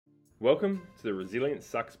Welcome to the Resilience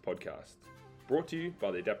Sucks podcast, brought to you by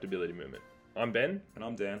the Adaptability Movement. I'm Ben. And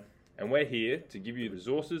I'm Dan. And we're here to give you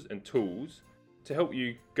resources and tools to help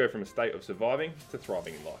you go from a state of surviving to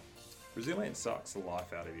thriving in life. Resilience sucks the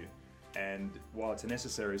life out of you. And while it's a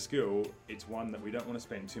necessary skill, it's one that we don't want to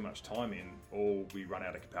spend too much time in or we run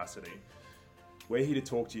out of capacity. We're here to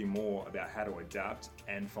talk to you more about how to adapt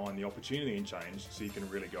and find the opportunity in change so you can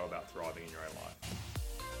really go about thriving in your own life.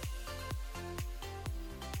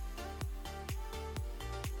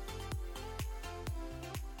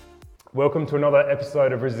 Welcome to another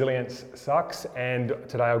episode of Resilience Sucks, and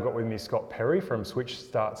today I've got with me Scott Perry from Switch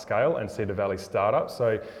Start Scale and Cedar Valley Startup.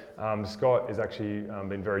 So Scott has actually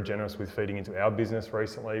been very generous with feeding into our business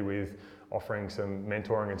recently with offering some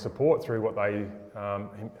mentoring and support through what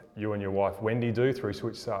you and your wife Wendy do through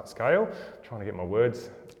Switch Start Scale. I'm trying to get my words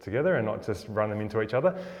together and not just run them into each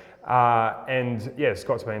other.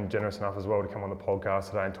 Scott's been generous enough as well to come on the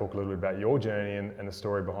podcast today and talk a little bit about your journey and the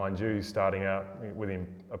story behind you starting out within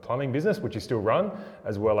a plumbing business, which you still run,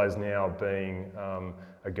 as well as now being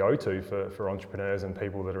a go-to for entrepreneurs and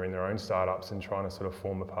people that are in their own startups and trying to sort of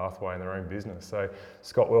form a pathway in their own business. So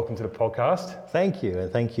Scott, welcome to the podcast. Thank you,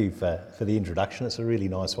 and thank you for the introduction. It's a really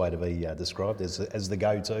nice way to be described as the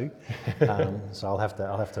go-to. So I'll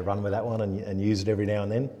have to run with that one and use it every now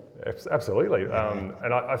and then. Absolutely,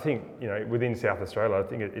 and I think within South Australia, I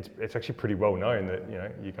think it's actually pretty well known that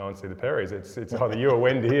you go and see the Perrys. It's either you or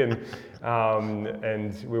Wendy, and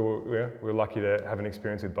we're lucky to have an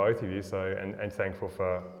experience with both of you. So and thankful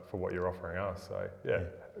for what you're offering us. So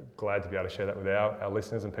glad to be able to share that with our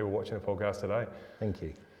listeners and people watching the podcast today. Thank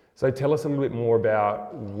you. So tell us a little bit more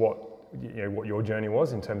about what your journey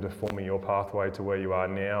was in terms of forming your pathway to where you are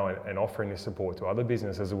now and offering this support to other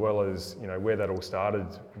businesses, as well as where that all started,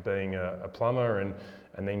 being a plumber and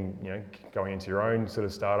then going into your own sort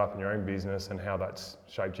of startup and your own business and how that's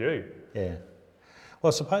shaped you. Yeah.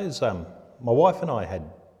 Well, I suppose my wife and I had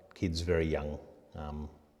kids very young. To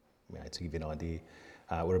give you an idea,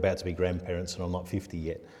 we're about to be grandparents and I'm not 50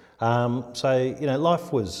 yet. So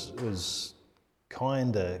life was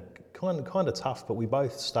kind of tough, but we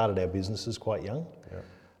both started our businesses quite young. Yeah.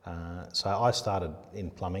 So I started in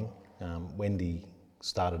plumbing. Wendy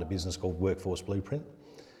started a business called Workforce Blueprint.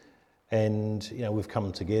 And we've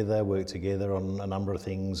come together, worked together on a number of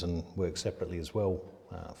things and worked separately as well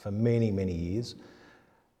for many, many years.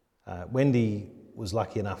 Wendy was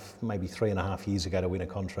lucky enough maybe 3.5 years ago to win a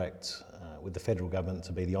contract with the federal government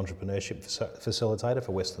to be the entrepreneurship facilitator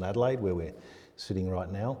for Western Adelaide, where we're sitting right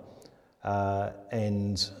now.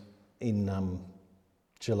 And in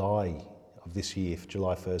July of this year,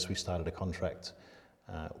 July 1st, we started a contract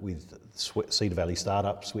with Cedar Valley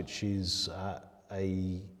Startups, which is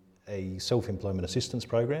a self-employment assistance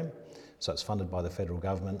program. So it's funded by the federal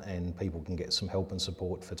government and people can get some help and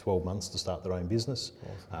support for 12 months to start their own business.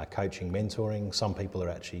 Awesome. Coaching, mentoring. Some people are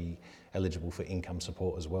actually eligible for income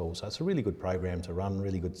support as well. So it's a really good program to run,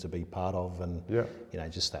 really good to be part of, and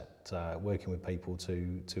just that working with people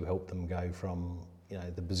to help them go from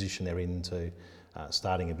the position they're in to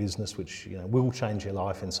starting a business, which will change your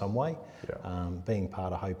life in some way. Yeah. Being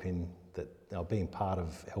part of helping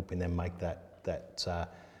them make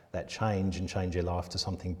that change and change your life to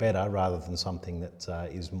something better rather than something that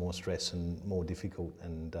is more stress and more difficult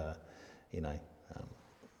and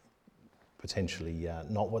potentially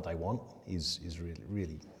not what they want is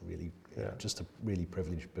really just a really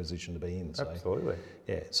privileged position to be in. So, absolutely.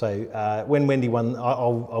 Yeah. So when Wendy won,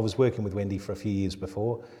 I was working with Wendy for a few years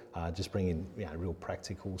before, just bringing real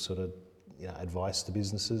practical sort of advice to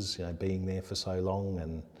businesses. Being there for so long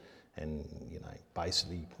and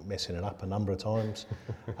basically messing it up a number of times.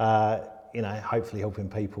 Hopefully helping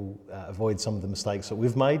people avoid some of the mistakes that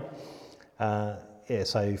we've made. So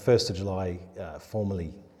 1st of July,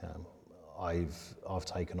 formally, I've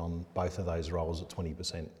taken on both of those roles at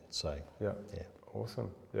 20%. So yeah. Awesome.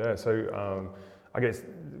 Yeah. So I guess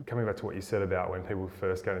coming back to what you said about when people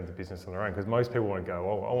first get into business on their own, because most people want to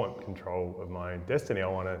go, I want control of my own destiny. I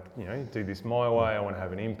want to do this my way. I want to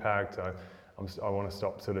have an impact. I want to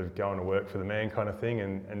stop sort of going to work for the man kind of thing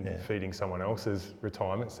and feeding someone else's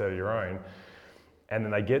retirement instead of your own. And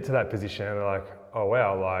then they get to that position and they're like, oh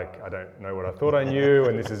wow, I don't know what I thought I knew,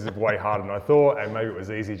 and this is way harder than I thought, and maybe it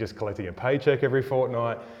was easy just collecting a paycheck every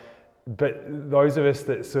fortnight. But those of us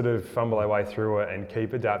that sort of fumble our way through it and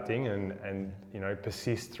keep adapting and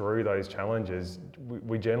persist through those challenges,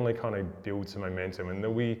 we generally kind of build some momentum, and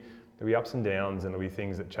there'll be ups and downs, and there'll be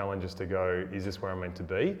things that challenge us to go, is this where I'm meant to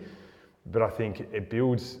be? But I think it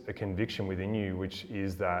builds a conviction within you, which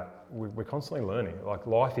is that we're constantly learning. Like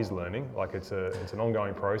life is learning, like it's an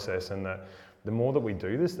ongoing process, and that the more that we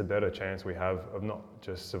do this, the better chance we have of not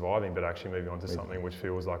just surviving, but actually moving on to something which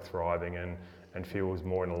feels like thriving and feels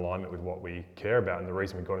more in alignment with what we care about and the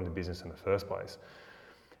reason we got into business in the first place.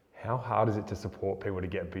 How hard is it to support people to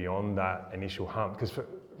get beyond that initial hump? Because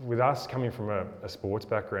with us coming from a sports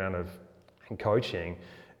background and coaching,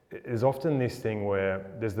 there's often this thing where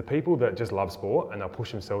there's the people that just love sport and they'll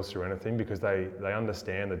push themselves through anything because they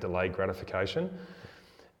understand the delayed gratification.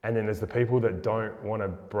 And then there's the people that don't want to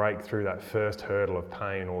break through that first hurdle of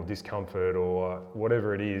pain or discomfort or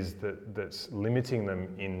whatever it is that's limiting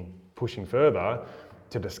them in pushing further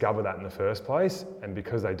to discover that in the first place. And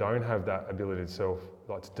because they don't have that ability to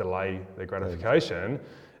delay their gratification,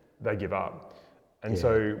 they give up. And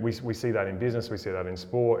so we see that in business, we see that in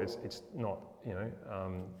sport. It's not,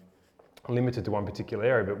 limited to one particular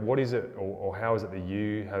area, but what is it or how is it that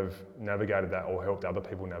you have navigated that or helped other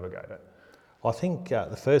people navigate it? I think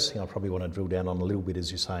the first thing I probably want to drill down on a little bit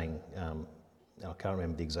is you're saying, I can't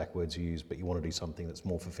remember the exact words you used, but you want to do something that's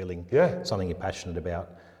more fulfilling, something you're passionate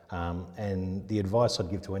about. And the advice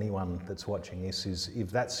I'd give to anyone that's watching this is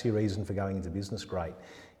if that's your reason for going into business, great.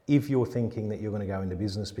 If you're thinking that you're going to go into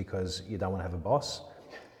business because you don't want to have a boss,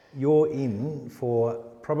 you're in for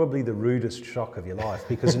probably the rudest shock of your life,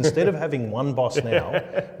 because instead of having one boss now,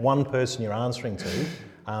 one person you're answering to,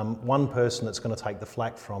 one person that's going to take the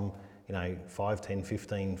flak from 5, 10,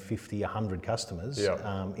 15, 50, 100 customers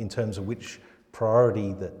in terms of which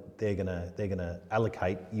priority that they're gonna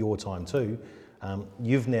allocate your time to,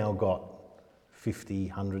 you've now got 50,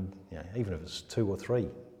 100, even if it's 2 or 3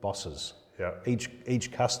 bosses. Yeah.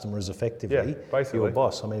 Each customer is effectively your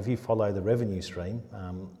boss. I mean, if you follow the revenue stream,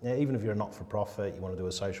 even if you're a not-for-profit, you want to do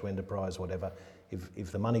a social enterprise, whatever,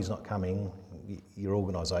 if the money's not coming, your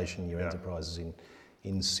organisation, your enterprise is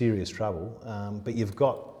in serious trouble. But you've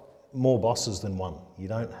got more bosses than one. You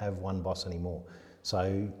don't have one boss anymore.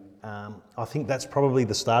 So I think that's probably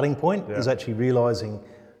the starting point, is actually realising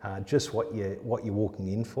just what you're walking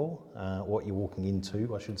in for, what you're walking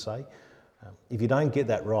into, I should say. If you don't get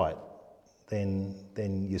that right,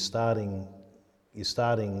 then you're starting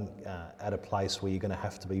at a place where you're going to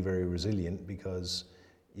have to be very resilient, because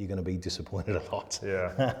you're going to be disappointed a lot.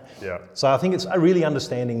 So I think it's really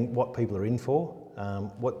understanding what people are in for,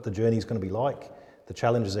 what the journey is going to be like, the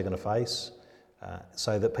challenges they're going to face,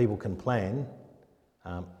 so that people can plan,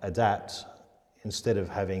 adapt, instead of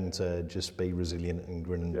having to just be resilient and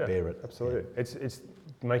grin and bear it. Absolutely. It's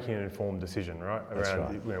making an informed decision, right?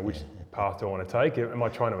 Around which path do I want to take? Am I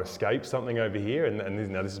trying to escape something over here and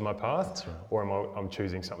now this is my path? That's right. Or am I'm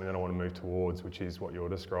choosing something that I want to move towards, which is what you're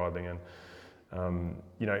describing. And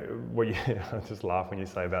I just laugh when you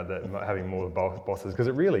say about that, having more bosses, because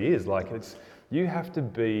it really is you have to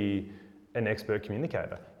be an expert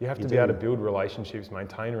communicator. You have to be able to build relationships,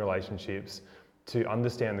 maintain relationships, to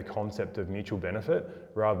understand the concept of mutual benefit,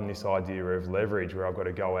 rather than this idea of leverage where I've got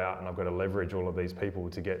to go out and I've got to leverage all of these people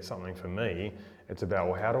to get something for me. It's about,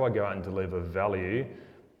 well, how do I go out and deliver value?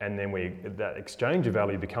 And then that exchange of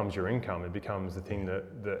value becomes your income. It becomes the thing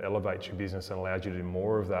that elevates your business and allows you to do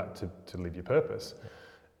more of that to live your purpose.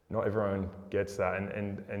 Not everyone gets that,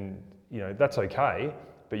 and that's okay.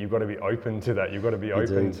 But you've got to be open to that. You've got to be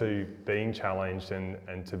open to being challenged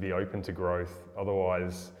and to be open to growth.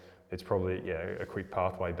 Otherwise, it's probably a quick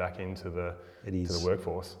pathway back into the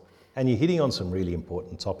workforce. And you're hitting on some really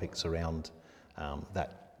important topics around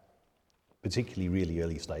that, particularly really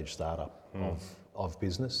early stage startup of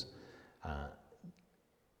business.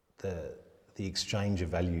 The exchange of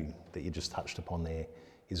value that you just touched upon there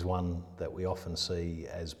is one that we often see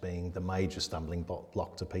as being the major stumbling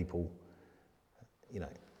block to people,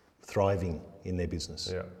 thriving in their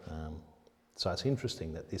business. So it's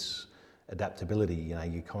interesting that this adaptability,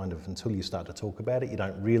 you kind of, until you start to talk about it, you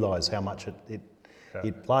don't realise how much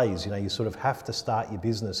it plays. You sort of have to start your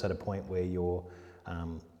business at a point where you're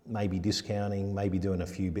maybe discounting, maybe doing a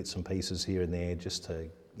few bits and pieces here and there just to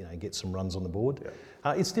get some runs on the board.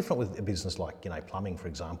 It's different with a business like plumbing, for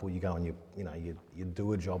example. You go and you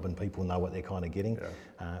do a job and people know what they're kind of getting.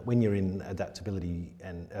 When you're in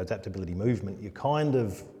adaptability movement, you're kind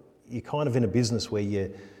of in a business where you're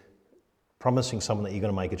promising someone that you're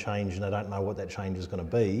going to make a change and they don't know what that change is going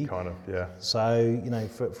to be. So,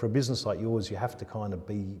 for a business like yours, you have to kind of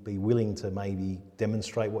be willing to maybe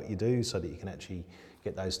demonstrate what you do so that you can actually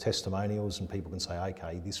get those testimonials and people can say,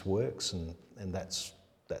 okay, this works and that's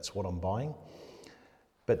what I'm buying.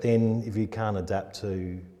 But then if you can't adapt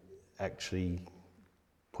to actually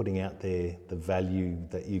putting out there the value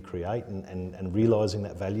that you create and realising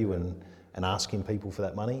that value and asking people for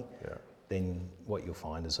that money, then what you'll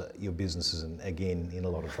find is that your business is, again, in a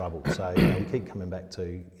lot of trouble. So we keep coming back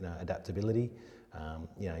to adaptability,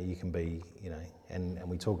 You know, you can be, you know, and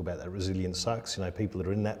we talk about that resilience sucks. You know, people that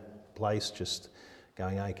are in that place just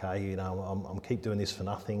going, okay, you know, I'm keep doing this for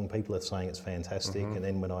nothing. People are saying it's fantastic, and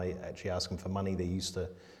then when I actually ask them for money, they're used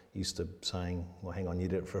to saying, well, hang on, you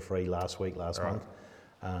did it for free last month.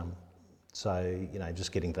 So, you know,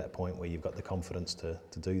 just getting to that point where you've got the confidence to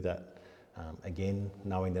do that. Again,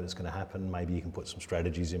 knowing that it's going to happen, maybe you can put some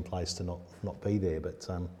strategies in place to not be there. But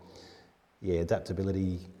yeah,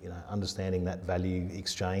 adaptability, you know, understanding that value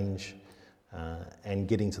exchange, and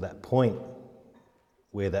getting to that point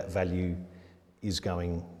where that value is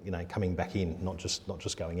going, you know, coming back in, not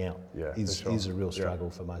just going out, is a real struggle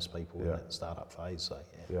for most people in that startup phase. So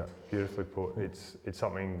yeah, beautifully put. It's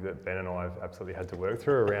something that Ben and I have absolutely had to work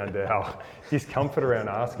through around our discomfort around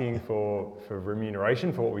asking for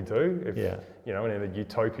remuneration for what we do. If, you know, in a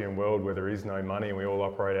utopian world where there is no money and we all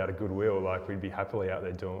operate out of goodwill, like we'd be happily out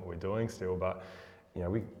there doing what we're doing still. But you know,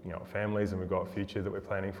 we got families and we've got a future that we're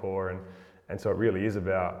planning for, and so it really is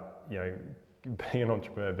about, you know, being an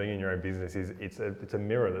entrepreneur, being in your own business it's a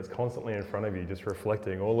mirror that's constantly in front of you, just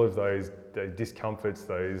reflecting all of those discomforts,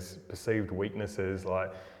 those perceived weaknesses,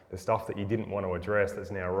 like the stuff that you didn't want to address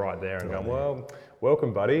that's now right there, and going, well,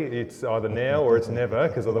 welcome buddy, it's either now or it's never,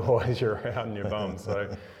 because otherwise you're out in your bum.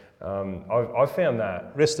 So I've found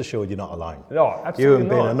that. Rest assured, you're not alone. No, absolutely you and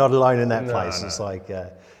Ben not. are not alone in that No, place. no. It's like,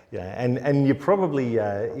 and you're probably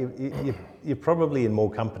you're probably in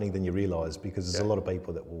more company than you realise, because there's a lot of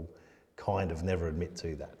people that will kind of never admit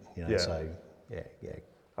to that, you know. So yeah.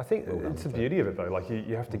 I think it's the beauty of it though. Like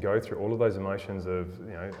you have to go through all of those emotions of,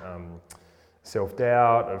 you know,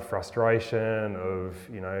 self-doubt, of frustration, of,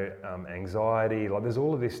 you know, anxiety. Like there's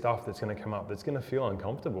all of this stuff that's going to come up that's going to feel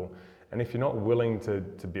uncomfortable. And if you're not willing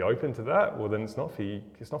to be open to that, well then it's not for you.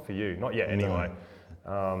 It's not for you. Not yet anyway.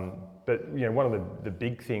 No. But you know, one of the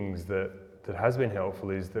big things that has been helpful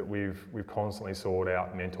is that we've constantly sought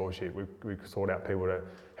out mentorship. We've sought out people to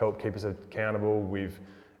help keep us accountable. We've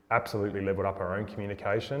absolutely leveled up our own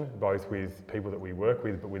communication, both with people that we work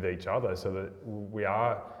with, but with each other, so that we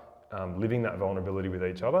are living that vulnerability with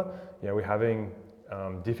each other. You know, we're having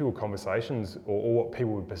difficult conversations, or what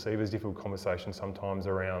people would perceive as difficult conversations sometimes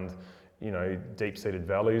around, you know, deep-seated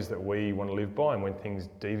values that we want to live by. And when things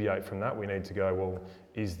deviate from that, we need to go, well,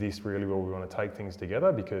 is this really where we want to take things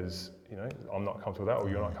together? Because, you know, I'm not comfortable with that, or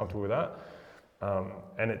you're not comfortable with that.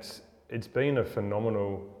 And it's been a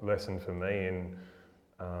phenomenal lesson for me in,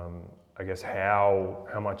 I guess, how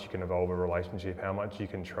much you can evolve a relationship, how much you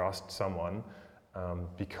can trust someone,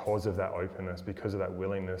 because of that openness, because of that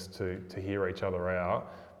willingness to hear each other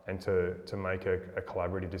out, and to make a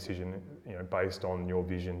collaborative decision, you know, based on your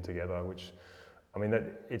vision together. Which, I mean, that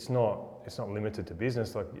it's not limited to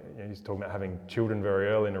business. Like, you know, you're talking about having children very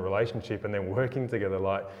early in a relationship and then working together.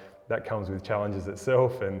 Like that comes with challenges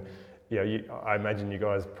itself. And you know, I imagine you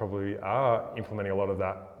guys probably are implementing a lot of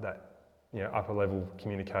that you know, upper level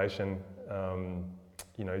communication,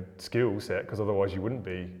 you know, skill set, because otherwise you wouldn't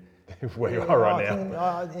be where you are right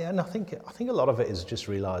now. And I think a lot of it is just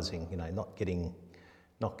realising, you know, not getting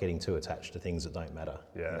too attached to things that don't matter.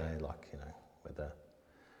 Yeah. You know, like,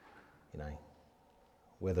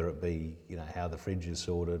 whether it be, you know, how the fridge is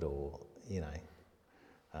sorted, or, you know,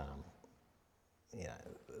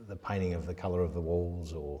 the painting of the colour of the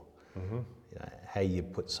walls, or you know, how you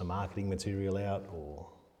put some marketing material out, or,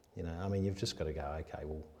 you know, I mean, you've just got to go, okay,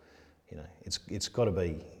 well, you know, it's got to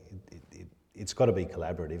be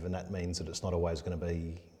collaborative, and that means that it's not always going to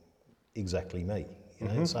be exactly me, you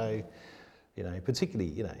know. So, you know,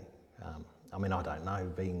 particularly, you know, I mean, I don't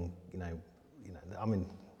know, being, you know, I mean,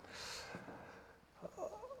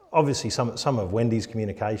 obviously some of Wendy's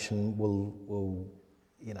communication will,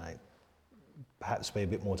 you know, perhaps be a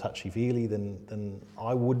bit more touchy-feely than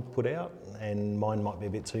I would put out, and mine might be a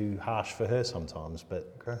bit too harsh for her sometimes.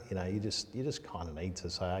 But you know, you just kind of need to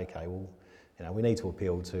say, okay, well, you know, we need to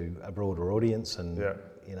appeal to a broader audience, and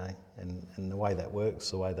you know, and the way that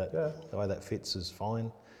works, the way that fits is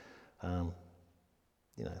fine.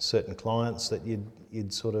 You know, certain clients that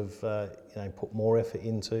you'd sort of you know, put more effort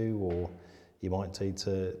into, or you might need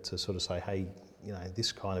to sort of say, hey, you know,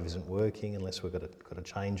 this kind of isn't working unless we've got to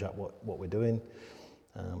change up what we're doing.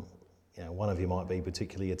 You know, one of you might be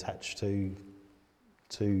particularly attached to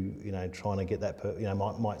you know, trying to get that you know,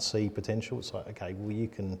 might see potential. It's like, okay, well, you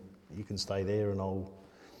can stay there, and I'll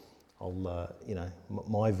you know,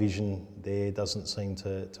 my vision there doesn't seem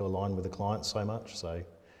to align with the client so much. So,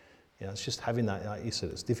 you know, it's just having that, like you said,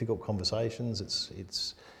 it's difficult conversations.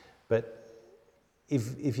 But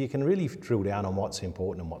if you can really drill down on what's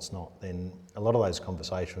important and what's not, then a lot of those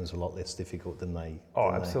conversations are a lot less difficult than they...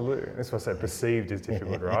 Oh, absolutely. That's what I said, perceived is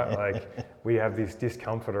difficult, right? Like, we have this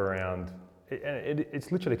discomfort around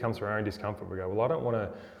it's literally comes from our own discomfort. We go, well, I don't want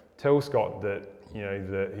to tell Scott that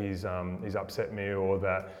that he's upset me, or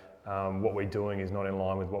that what we're doing is not in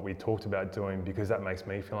line with what we talked about doing, because that makes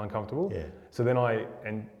me feel uncomfortable. Yeah. So then I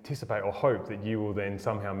anticipate or hope that you will then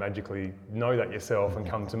somehow magically know that yourself and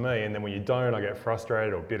come to me, and then when you don't, I get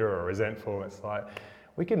frustrated or bitter or resentful. It's like,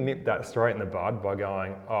 we can nip that straight in the bud by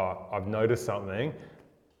going, oh, I've noticed something.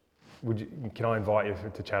 Can I invite you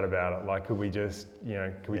to chat about it? Like, could we just,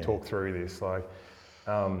 can we talk through this? Like,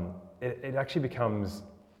 it actually becomes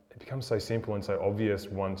so simple and so obvious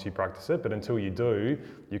once you practice it, but until you do,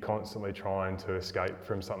 you're constantly trying to escape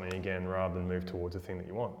from something again rather than move towards the thing that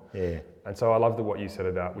you want. Yeah. And so I love what you said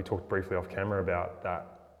about, we talked briefly off camera about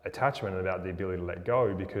that attachment and about the ability to let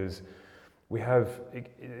go, because we have,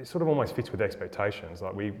 it sort of almost fits with expectations.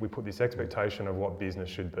 Like we put this expectation of what business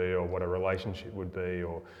should be, or what a relationship would be,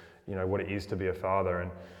 or what it is to be a father.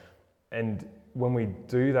 And when we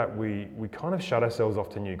do that, we kind of shut ourselves off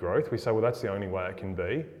to new growth. We say, well, that's the only way it can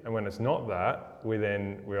be. And when it's not that,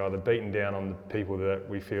 we're either beating down on the people that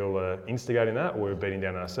we feel are instigating that, or we're beating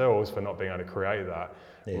down on ourselves for not being able to create that,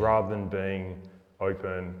 rather than being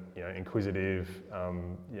open, inquisitive,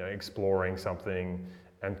 exploring something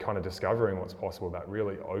and kind of discovering what's possible, that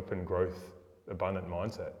really open growth, abundant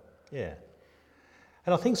mindset. Yeah.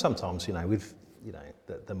 And I think sometimes, with,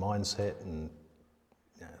 the mindset, and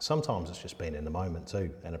sometimes it's just being in the moment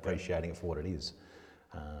too and appreciating it for what it is.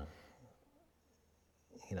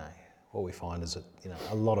 What we find is that,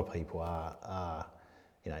 a lot of people are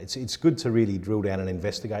it's good to really drill down and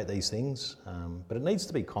investigate these things, but it needs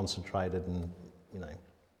to be concentrated and,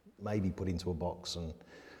 maybe put into a box,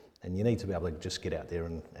 and you need to be able to just get out there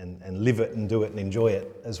and live it and do it and enjoy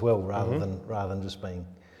it as well, rather than just being,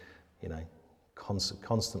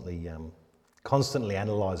 constantly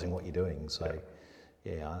analysing what you're doing. So,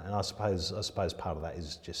 and I suppose part of that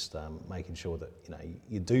is just making sure that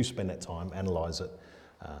you do spend that time, analyse it,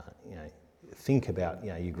 think about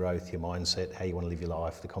your growth, your mindset, how you want to live your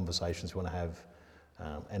life, the conversations you want to have,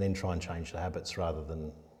 and then try and change the habits rather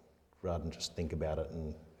than just think about it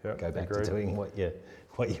and go back to doing what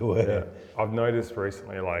you were. Yeah. I've noticed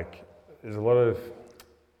recently, like, there's a lot of,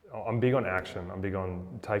 I'm big on action. I'm big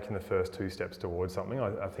on taking the first 2 steps towards something.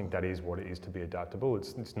 I think that is what it is to be adaptable.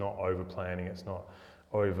 It's not over planning. It's not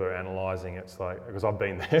over analysing. It's like, because I've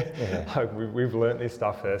been there, like we've learnt this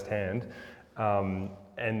stuff firsthand.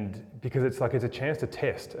 And because it's a chance to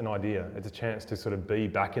test an idea. It's a chance to sort of be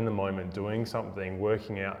back in the moment, doing something,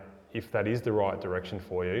 working out if that is the right direction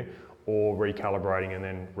for you, or recalibrating and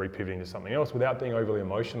then repivoting to something else without being overly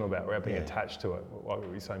emotional about it, without being attached to it, like we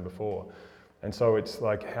were saying before. And so it's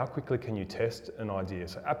like, how quickly can you test an idea?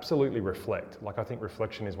 So absolutely reflect. Like, I think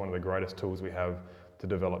reflection is one of the greatest tools we have to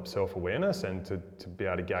develop self-awareness and to be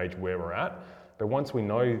able to gauge where we're at. But once we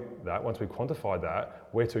know that, once we quantify that,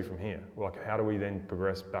 where to from here? Like, how do we then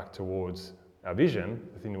progress back towards our vision,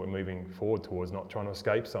 the thing that we're moving forward towards, not trying to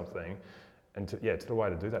escape something? And it's the way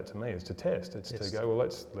to do that to me is to test. It's to go, well,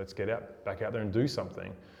 let's get back out there and do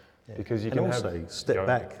something, because you can also step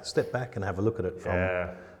back and have a look at it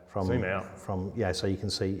from zoom out. So you can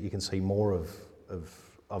see more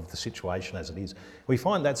of the situation as it is. We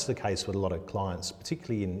find that's the case with a lot of clients,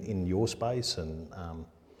 particularly in your space, and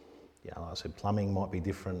like I said, plumbing might be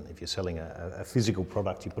different. If you're selling a physical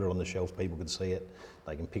product, you put it on the shelf, people can see it,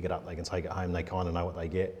 they can pick it up, they can take it home, they kind of know what they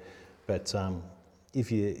get. But if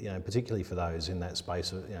you particularly for those in that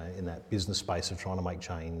space, in that business space of trying to make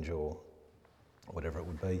change or whatever it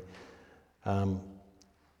would be,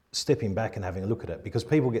 stepping back and having a look at it, because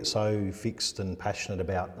people get so fixed and passionate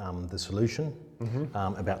about the solution,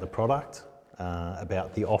 about the product,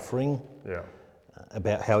 about the offering,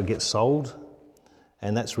 about how it gets sold,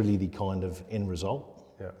 and that's really the kind of end result.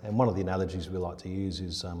 And one of the analogies we like to use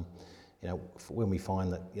is, when we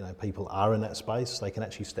find that people are in that space, they can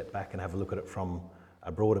actually step back and have a look at it from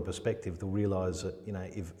a broader perspective. They'll realise that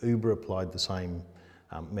if Uber applied the same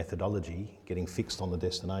methodology, getting fixed on the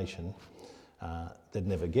destination, they'd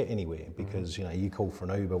never get anywhere, because you call for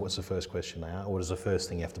an Uber, what's the first question they ask? What is the first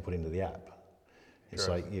thing you have to put into the app? It's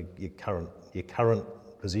like your current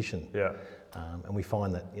position. And we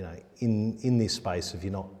find that in this space, if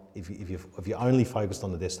you're only focused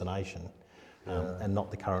on the destination and not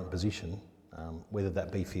the current position, whether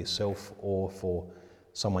that be for yourself or for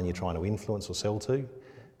someone you're trying to influence or sell to,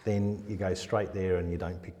 then you go straight there and you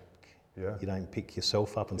don't pick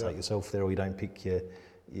yourself up and take yourself there, or you don't pick your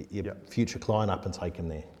future client up and take them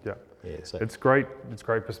there. So it's great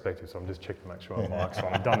perspective. So I'm just checking to make sure I'm mic'd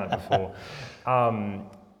on. I've done that before.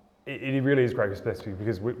 It really is great perspective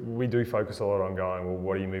because we do focus a lot on going, well,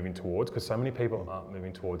 what are you moving towards? Because so many people aren't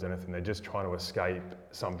moving towards anything. They're just trying to escape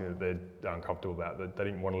something that they're uncomfortable about. They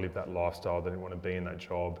didn't want to live that lifestyle. They didn't want to be in that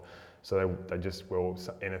job. So they just, well,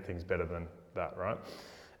 anything's better than that, right?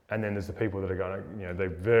 And then there's the people that are going to, they're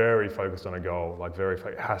very focused on a goal, like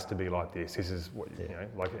it has to be like this. This is what,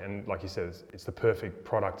 and like you said, it's the perfect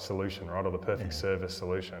product solution, right? Or the perfect service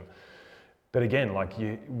solution. But again, like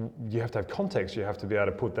you have to have context. You have to be able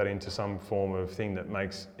to put that into some form of thing that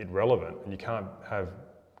makes it relevant. And you can't have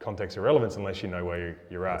context or relevance unless you know where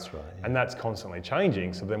you're at. That's right. Yeah. And that's constantly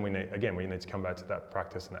changing. So then we need to come back to that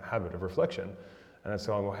practice and that habit of reflection. And it's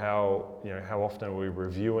going, well, how often are we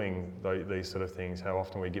reviewing these sort of things? How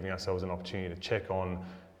often are we giving ourselves an opportunity to check on,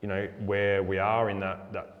 where we are in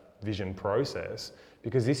that vision process?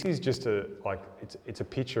 Because this is just it's a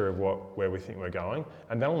picture of where we think we're going,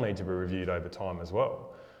 and that'll need to be reviewed over time as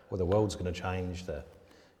well. Well, the world's going to change.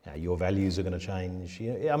 Your values are going to change.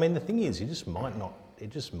 I mean, the thing is, it just might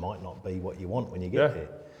not be what you want when you get there.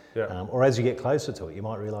 Yeah. Or as you get closer to it, you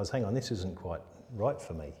might realise, hang on, this isn't quite right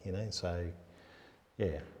for me. So,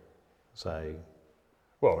 yeah. So.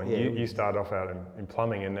 Well, and you started off out in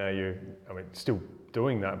plumbing, and now still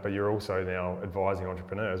doing that, but you're also now advising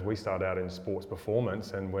entrepreneurs. We started out in sports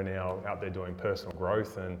performance, and we're now out there doing personal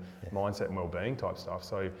growth and mindset and well-being type stuff.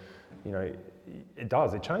 So,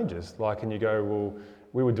 it changes. And you go, well,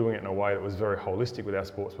 we were doing it in a way that was very holistic with our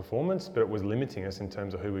sports performance, but it was limiting us in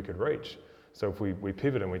terms of who we could reach. So if we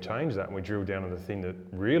pivot and we change that and we drill down on the thing that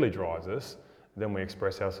really drives us, then we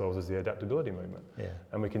express ourselves as the adaptability movement. Yeah.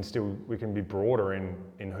 And we can be broader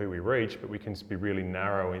in who we reach, but we can be really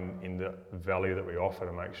narrow in the value that we offer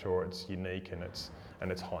to make sure it's unique and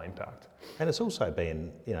it's high impact. And it's also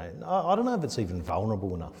being, I don't know if it's even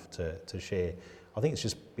vulnerable enough to share. I think it's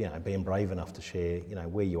just, being brave enough to share,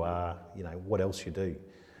 where you are, what else you do.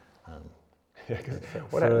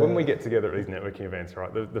 When we get together at these networking events,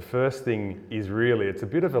 right, the first thing is really, it's a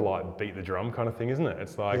bit of a beat the drum kind of thing, isn't it?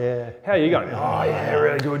 It's like, how are you going? Oh yeah,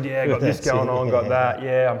 really good, got this going on, got that,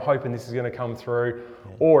 I'm hoping this is going to come through.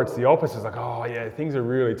 Yeah. Or it's the opposite, it's like, oh yeah, things are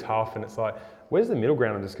really tough, and it's like, where's the middle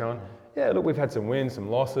ground? I'm just going, look, we've had some wins, some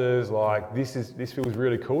losses, this feels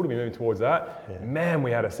really cool to be moving towards that. Yeah. Man,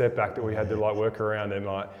 we had a setback that we had to work around, and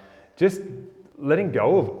just letting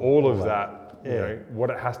go of all of that.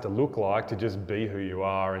 What it has to look like to just be who you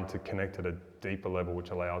are and to connect at a deeper level,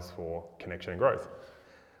 which allows for connection and growth.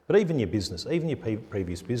 But even your business, even your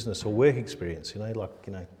previous business or work experience,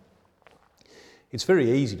 it's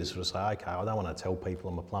very easy to sort of say, okay, I don't want to tell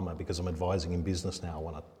people I'm a plumber because I'm advising in business now. I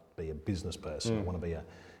want to be a business person. I want to be I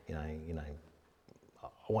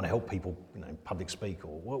want to help people, public speak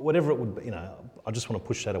or whatever it would be. I just want to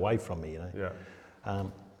push that away from me.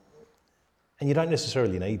 And you don't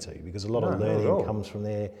necessarily need to, because a lot of learning comes from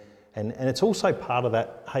there, and it's also part of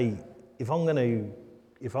that. Hey, if I'm going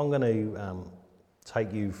to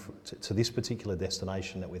take you to this particular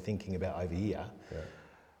destination that we're thinking about over here,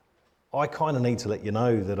 I kind of need to let you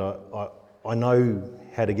know that I know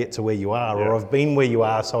how to get to where you are, or I've been where you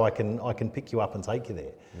are, so I can pick you up and take you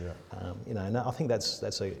there. And I think that's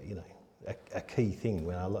a key thing.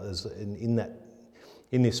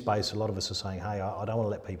 In this space, a lot of us are saying, hey, I don't want to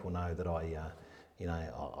let people know that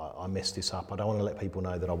I messed this up. I don't want to let people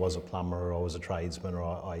know that I was a plumber or I was a tradesman or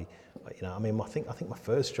I think my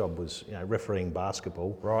first job was, refereeing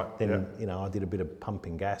basketball. Right. Then, I did a bit of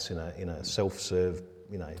pumping gas in a self-serve,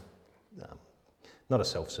 not a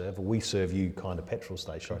self-serve, a we serve you kind of petrol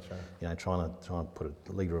station. Right. Trying to put a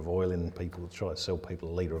litre of oil in people, try to sell people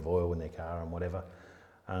a litre of oil in their car and whatever.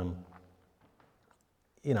 I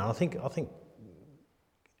think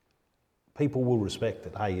people will respect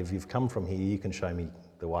that, hey, if you've come from here, you can show me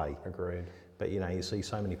the way. Agreed. But, you see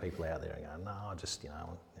so many people out there and go, no, I just,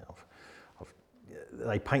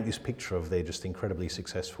 they paint this picture of they're just incredibly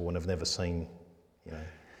successful and have never seen,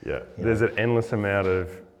 There's an endless amount of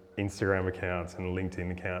Instagram accounts and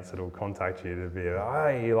LinkedIn accounts that will contact you to be,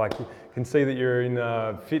 hey, you can see that you're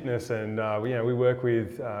in fitness, and we work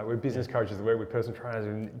with we're business coaches that work with personal trainers,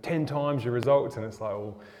 and 10 times your results, and it's like,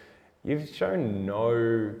 well, you've shown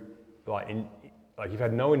no, you've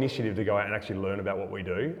had no initiative to go out and actually learn about what we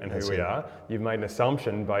do and who we are. You've made an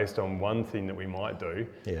assumption based on one thing that we might do,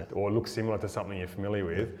 or looks similar to something you're familiar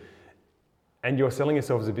with. And you're selling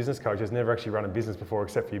yourself as a business coach who's never actually run a business before,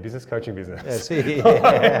 except for your business coaching business.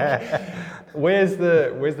 Where's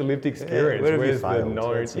the lived experience? Where's the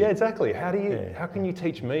known? Yeah, exactly. How can you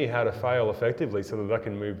teach me how to fail effectively so that I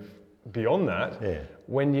can move beyond that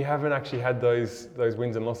when you haven't actually had those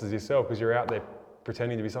wins and losses yourself, because you're out there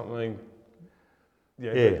pretending to be something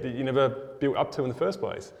that you never built up to in the first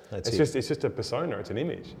place. That's It's just a persona. It's an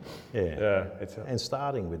image. Yeah. It's And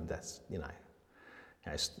starting with that,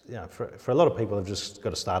 for a lot of people, they've just got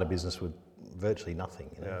to start a business with virtually nothing.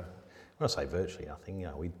 Yeah. When I say virtually nothing,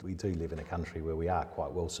 we do live in a country where we are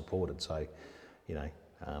quite well supported. So,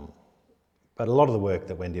 but a lot of the work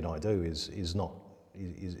that Wendy and I do is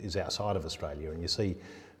outside of Australia, and you see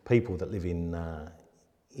people that live in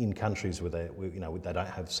countries where they don't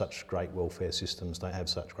have such great welfare systems, don't have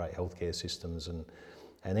such great healthcare systems, and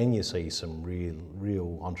then you see some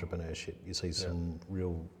real entrepreneurship. You see some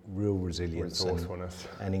real resilience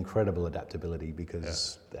and incredible adaptability,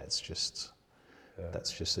 because that's just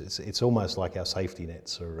it's almost like our safety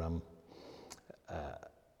nets are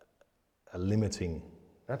limiting.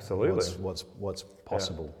 Absolutely. What's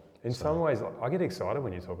possible. In some ways, I get excited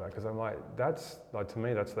when you talk about it, because I'm like, to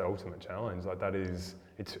me, that's the ultimate challenge. Like, that is,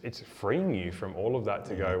 it's freeing you from all of that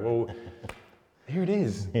to go, well, here it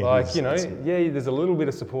is. There's a little bit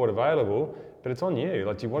of support available, but it's on you.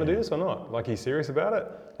 Like, do you want to do this or not? Like, are you serious about it?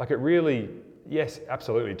 Like, it really, yes,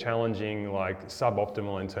 absolutely challenging, like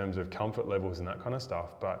suboptimal in terms of comfort levels and that kind of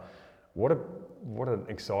stuff. But what an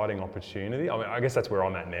exciting opportunity. I mean, I guess that's where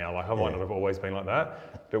I'm at now. Like, I might not have always been like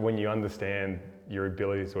that, but when you understand your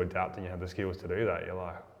ability to adapt and you have the skills to do that, you're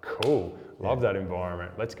like, cool, love that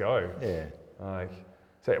environment, let's go. Yeah. Like,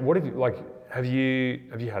 so what have you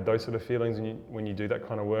had those sort of feelings when you do that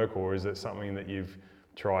kind of work, or is it something that you've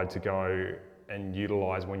tried to go and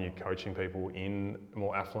utilise when you're coaching people in a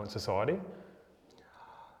more affluent society?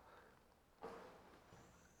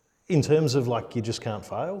 In terms of, like, you just can't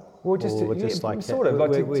fail? Well, there's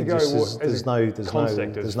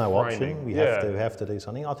no option. We have to do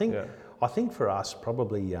something. I think for us,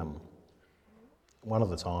 probably one of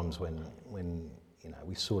the times when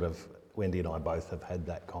we sort of, Wendy and I both have had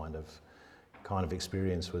that kind of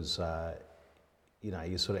experience was,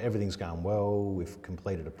 you sort of, everything's going well. We've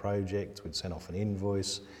completed a project. We'd sent off an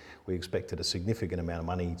invoice. We expected a significant amount of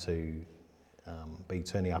money to be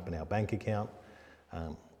turning up in our bank account.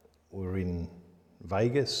 We were in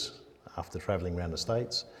Vegas after travelling around the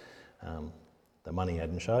States. The money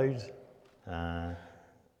hadn't showed. No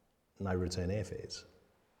return airfares.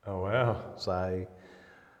 Oh, wow. So,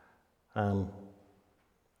 and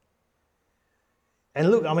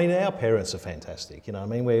look, I mean, our parents are fantastic. I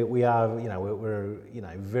mean, we're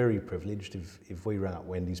very privileged. If we ran up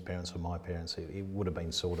Wendy's parents or my parents, it would have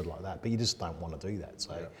been sorted like that. But you just don't want to do that.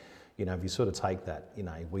 So, if you sort of take that,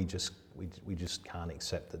 we just can't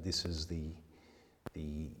accept that this is the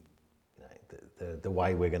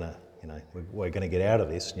way we're gonna, we're gonna get out of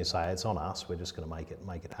this. And you say it's on us. We're just gonna make it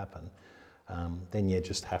happen. Then you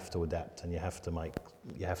just have to adapt, and you have to make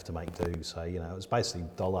do. So it was basically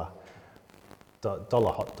dollar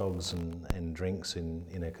hot dogs and drinks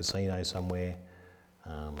in a casino somewhere.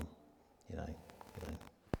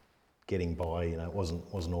 Getting by. It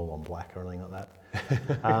wasn't all on black or anything like that.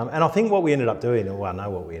 And I think what we ended up doing, I know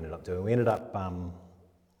what we ended up doing. We ended up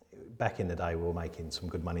back in the day, we were making some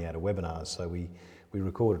good money out of webinars. So we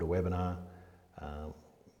recorded a webinar.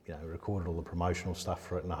 Recorded all the promotional stuff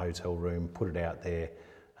for it in a hotel room, put it out there.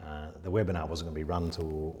 The webinar wasn't going to be run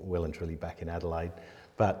till well and truly back in Adelaide.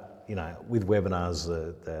 But, with webinars,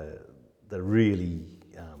 the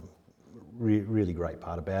really great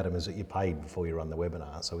part about them is that you paid before you run the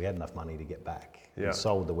webinar. So we had enough money to get back. Yeah. We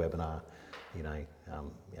sold the webinar,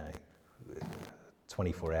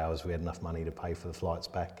 24 hours, we had enough money to pay for the flights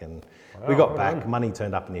back, and we got back, money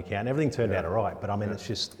turned up in the account, everything turned out all right. But I mean, it's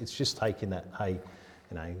just taking that, hey,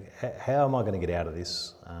 how am I going to get out of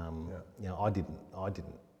this? I didn't.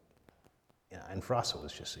 And for us,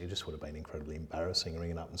 it just would have been incredibly embarrassing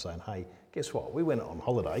ringing up and saying, hey, guess what? We went on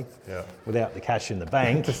holiday without the cash in the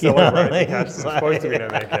bank. To celebrate the cash that's supposed to be in our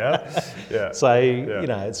bank account. Yeah. So,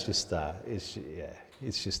 it's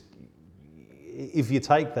just, if you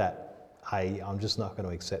take that, hey, I'm just not going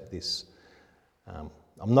to accept this. I'm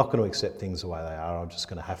not going to accept things the way they are. I'm just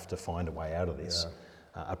going to have to find a way out of this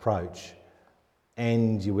approach.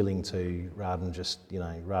 And you're willing to, rather than just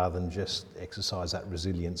exercise that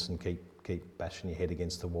resilience and keep bashing your head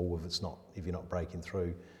against the wall if you're not breaking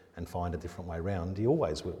through, and find a different way around, you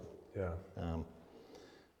always will. Yeah. I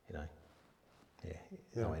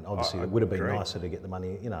mean, obviously, it would have been nicer to get the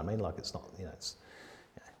money. Like it's not.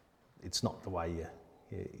 It's not the way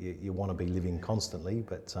you want to be living constantly.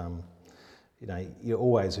 But you're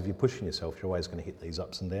always, if you're pushing yourself, you're always going to hit these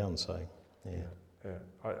ups and downs. So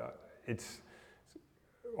it's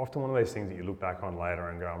often one of those things that you look back on later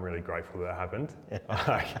and go, I'm really grateful that happened.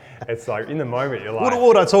 It's like, in the moment, you're like, what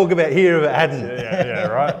would I talk about here if it hadn't? Yeah,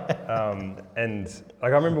 right. And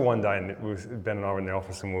like, I remember one day, and Ben and I were in the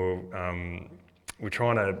office, and we we're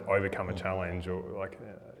trying to overcome a challenge or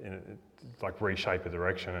like reshape a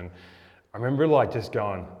direction. And I remember like just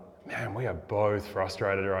going, man, we are both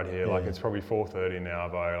frustrated right here. Like it's probably 4:30 now,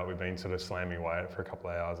 but like we've been sort of slamming away at it for a couple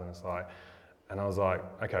of hours, and it's like, and I was like,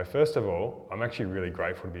 okay, first of all, I'm actually really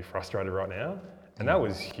grateful to be frustrated right now, and that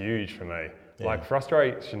was huge for me. Like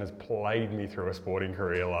frustration has plagued me through a sporting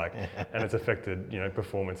career, like, and it's affected,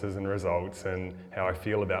 performances and results and how I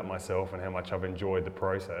feel about myself and how much I've enjoyed the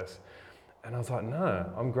process. And I was like, no,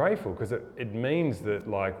 I'm grateful because it means that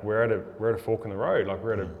like we're at a fork in the road, like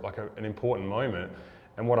we're at an important moment.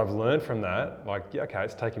 And what I've learned from that, like, yeah, okay,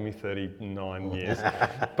 it's taken me 39 years,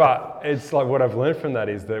 but it's like what I've learned from that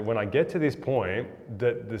is that when I get to this point,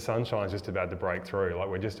 that the sunshine's just about to break through, like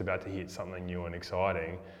we're just about to hit something new and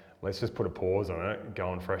exciting. Let's just put a pause on it,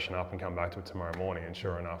 go and freshen up and come back to it tomorrow morning. And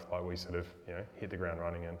sure enough, like we sort of, hit the ground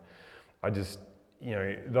running. And I just,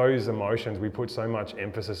 those emotions, we put so much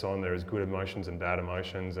emphasis on. There is good emotions and bad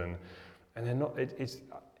emotions, and they're not, it's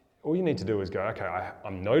all you need to do is go, okay,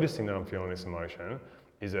 I'm noticing that I'm feeling this emotion.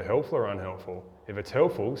 Is it helpful or unhelpful? If it's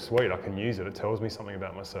helpful, sweet, I can use it. It tells me something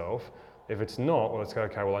about myself. If it's not, well, let's go,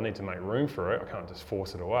 okay, well, I need to make room for it. I can't just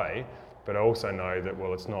force it away. But I also know that,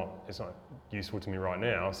 well, it's not useful to me right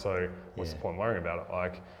now, so what's the point worrying about it?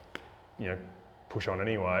 Like, push on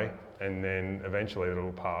anyway, and then eventually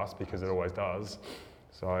it'll pass because it always does.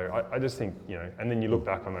 So I just think, and then you look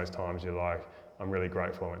back on those times, you're like, I'm really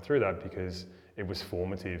grateful I went through that because it was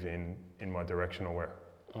formative in my direction or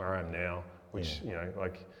where I am now, which,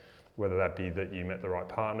 like, whether that be that you met the right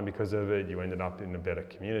partner because of it, you ended up in a better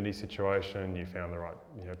community situation, you found the right,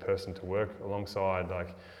 person to work alongside,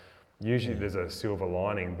 like, usually there's a silver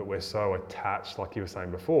lining, but we're so attached, like you were saying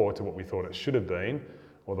before, to what we thought it should have been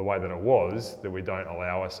or the way that it was that we don't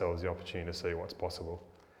allow ourselves the opportunity to see what's possible.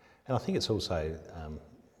 And I think it's also,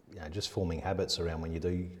 just forming habits around when you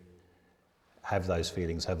do have those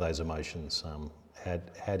feelings, have those emotions.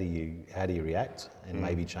 How do you react, and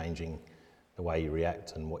maybe changing the way you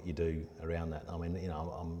react and what you do around that. I mean,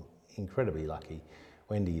 I'm incredibly lucky.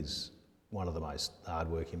 Wendy is one of the most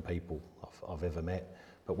hardworking people I've ever met.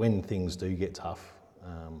 But when things do get tough,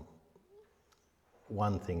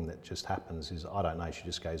 one thing that just happens is, I don't know, she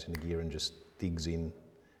just goes into gear and just digs in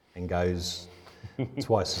and goes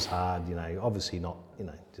twice as hard, obviously not,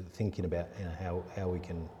 thinking about, how we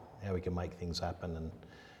can make things happen.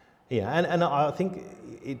 And I think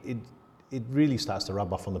it really starts to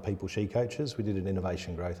rub off on the people she coaches. We did an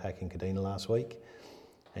innovation growth hack in Kadina last week.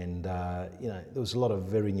 And, there was a lot of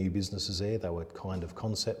very new businesses there. They were kind of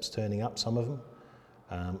concepts turning up, some of them.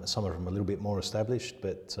 Some of them a little bit more established,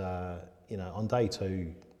 but on day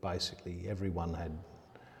 2, basically everyone had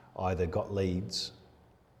either got leads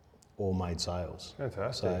or made sales.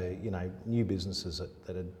 Fantastic. So, new businesses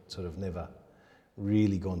that had sort of never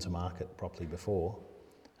really gone to market properly before,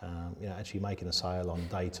 actually making a sale on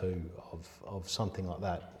day 2 of something like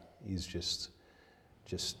that is just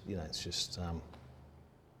it's just.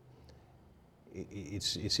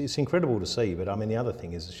 It's incredible to see, but I mean the other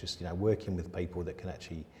thing is it's just working with people that can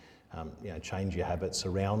actually change your habits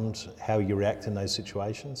around how you react in those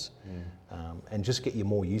situations, and just get you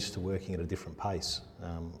more used to working at a different pace.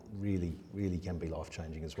 Really can be life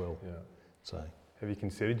changing as well. Yeah. So. Have you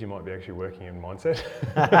considered you might be actually working in mindset?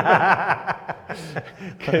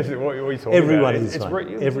 What are you talking Everyone about? is.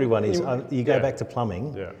 Everyone is. You go back to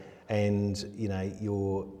plumbing, and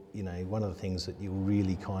you're. One of the things that you'll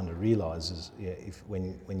really kind of realise is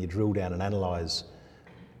when you drill down and analyse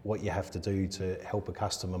what you have to do to help a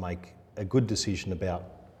customer make a good decision about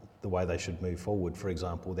the way they should move forward. For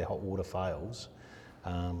example, their hot water fails.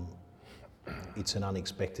 It's an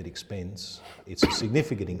unexpected expense. It's a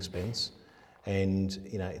significant expense, and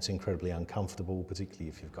it's incredibly uncomfortable, particularly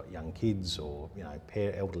if you've got young kids or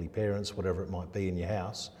elderly parents, whatever it might be in your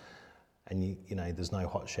house. And there's no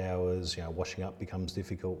hot showers. Washing up becomes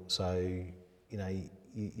difficult. So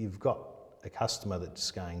you've got a customer that's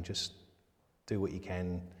just going, just do what you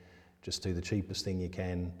can, just do the cheapest thing you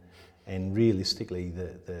can. And realistically,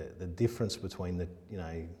 the difference between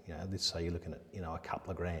let's say you're looking at a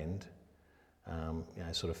couple of grand,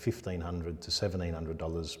 sort of $1,500 to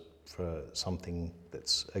 $1,700 for something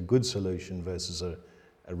that's a good solution versus a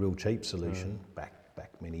real cheap solution. Back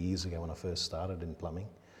many years ago when I first started in plumbing.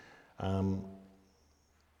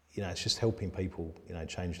 It's just helping people,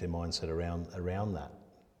 change their mindset around that.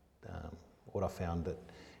 What I found that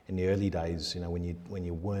in the early days, when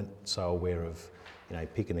you weren't so aware of,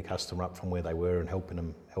 picking the customer up from where they were and helping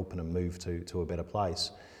them move to a better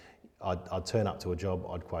place, I'd turn up to a job,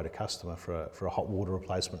 I'd quote a customer for a hot water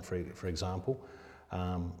replacement, for example.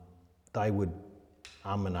 They would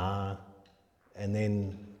and ah, and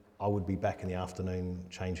then I would be back in the afternoon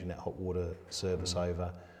changing that hot water service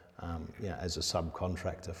over, as a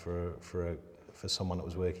subcontractor for someone that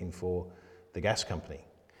was working for the gas company,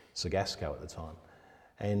 Segasco at the time.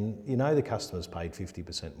 And the customers paid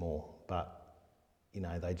 50% more, but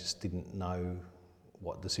they just didn't know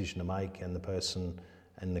what decision to make, and the person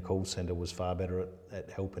in the call centre was far better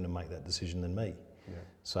at helping them make that decision than me. Yeah.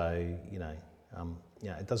 So,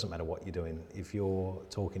 it doesn't matter what you're doing. If you're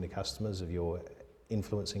talking to customers, if you're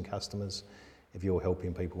influencing customers, if you're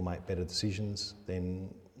helping people make better decisions,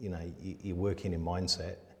 then, you're working in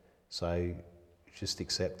mindset. So just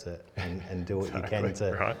accept it and do what you can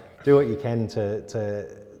to right. do what you can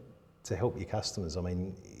to help your customers. I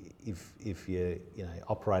mean, if you're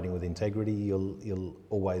operating with integrity, you'll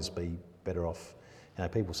always be better off.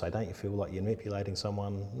 People say, don't you feel like you're manipulating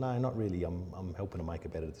someone? No, not really. I'm helping to make a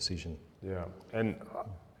better decision. Yeah, and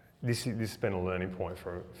this has been a learning point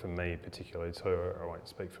for me particularly too. I won't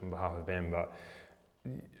speak from behalf of them, but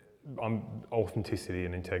authenticity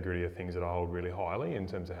and integrity are things that I hold really highly in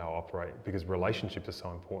terms of how I operate, because relationships are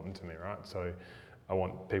so important to me, right? So I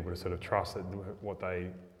want people to sort of trust that what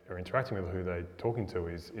they are interacting with, who they're talking to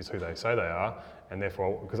is who they say they are, and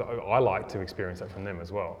therefore, because I like to experience that from them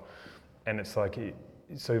as well. And it's like,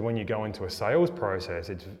 so when you go into a sales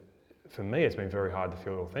process, for me, it's been very hard to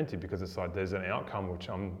feel authentic, because it's like there's an outcome which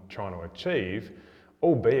I'm trying to achieve,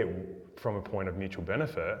 albeit from a point of mutual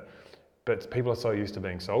benefit. But people are so used to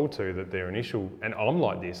being sold to that their initial, and I'm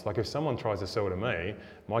like this, like if someone tries to sell to me,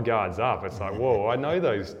 my guard's up. It's like, whoa, I know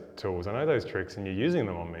those tools, I know those tricks, and you're using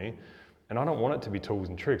them on me. And I don't want it to be tools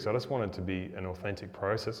and tricks. I just want it to be an authentic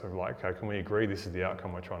process of like, okay, can we agree this is the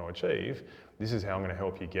outcome we're trying to achieve? This is how I'm going to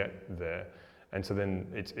help you get there. And so then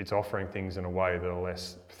it's offering things in a way that are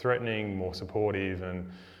less threatening, more supportive, and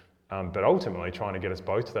but ultimately trying to get us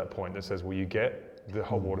both to that point that says, well, you get the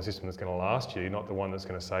hot water system that's going to last you, not the one that's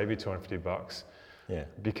going to save you $250. Yeah.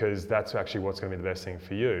 Because that's actually what's going to be the best thing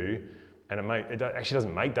for you. And it actually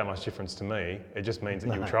doesn't make that much difference to me. It just means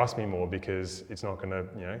that you'll trust me more, because it's not going to,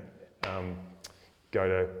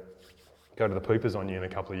 go to the poopers on you in a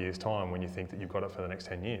couple of years' time when you think that you've got it for the next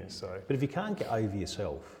 10 years. So. But if you can't get over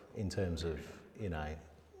yourself in terms of,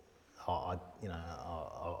 I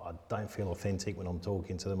don't feel authentic when I'm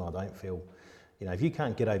talking to them. I don't feel, if you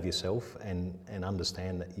can't get over yourself and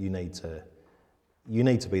understand that you need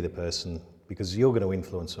to be the person, because you're going to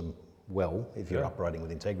influence them well if you're operating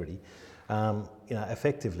with integrity.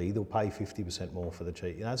 Effectively they'll pay 50% more for the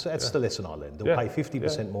cheap. So that's the lesson I learned. They'll pay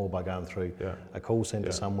 50% more by going through a call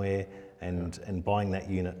centre somewhere and buying that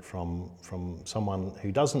unit from someone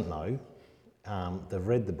who doesn't know. They've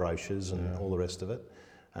read the brochures and all the rest of it.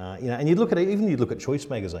 And you look at Choice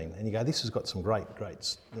magazine and you go, this has got some great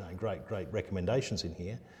recommendations in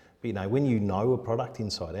here. But when you know a product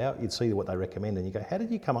inside out, you'd see what they recommend and you go, how did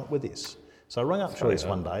you come up with this? So I rang up Choice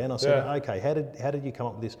one day and I said, okay, how did you come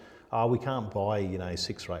up with this? We can't buy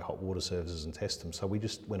 6 or 8 hot water services and test them, so we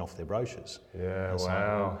just went off their brochures. Yeah, so,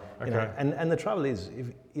 wow. Okay. And the trouble is,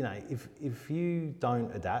 if you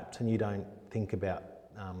don't adapt and you don't think about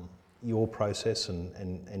your process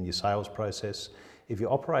and your sales process, if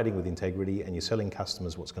you're operating with integrity and you're selling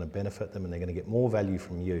customers what's going to benefit them and they're going to get more value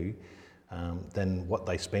from you than what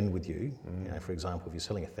they spend with you. For example, if you're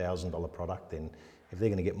selling a $1,000 product, then if they're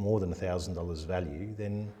going to get more than $1,000 value,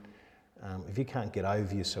 then if you can't get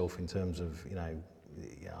over yourself in terms of,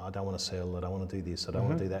 I don't want to sell, I don't want to do this, I don't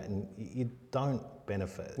want to do that, and you don't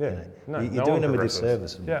benefit. Yeah. You're doing them a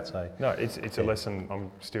disservice. No, it's a lesson I'm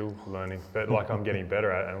still learning, but like I'm getting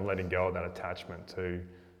better at, and I'm letting go of that attachment to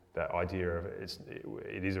that idea of it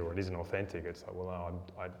is or it isn't authentic. It's like, well,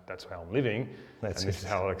 no, that's how I'm living, and this is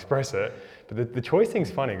how I'll express it. But the choice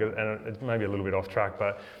thing's funny, and it's maybe a little bit off track,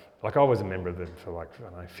 but like I was a member of them for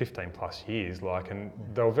 15 plus years, and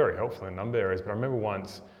they were very helpful in a number of areas. But I remember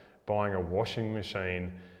once buying a washing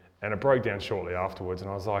machine and it broke down shortly afterwards,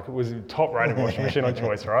 and I was like, it was a top rated washing machine on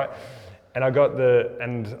Choice, right? And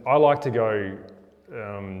and I like to go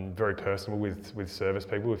very personal with service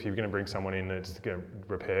people. If you're going to bring someone in that's going to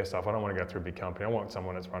repair stuff, I don't want to go through a big company. I want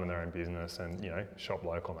someone that's running their own business and shop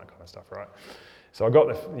local and that kind of stuff, right? So I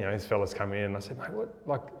got these fellas come in and I said, mate, what?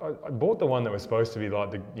 I bought the one that was supposed to be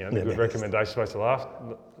the good recommendation supposed to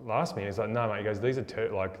last me. And he's like, no, mate. He goes, these are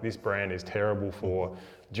this brand is terrible for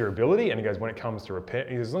durability. And he goes, when it comes to repair,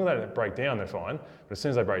 he goes, as long as they don't break down, they're fine. But as soon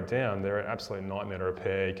as they break down, they're an absolute nightmare to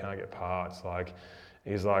repair. You can't get parts.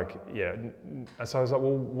 He's like, yeah. And so I was like,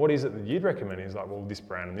 well, what is it that you'd recommend? He's like, well, this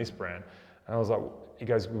brand and this brand. And I was like, he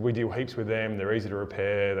goes, we deal heaps with them. They're easy to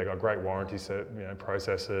repair. They've got great warranty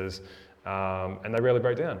processes. And they rarely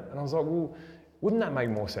break down. And I was like, well, wouldn't that make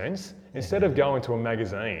more sense? Instead of going to a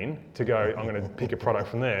magazine to go, I'm going to pick a product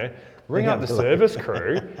from there, ring up the service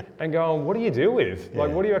crew and go, what do you deal with?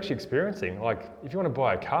 Like, what are you actually experiencing? Like, if you want to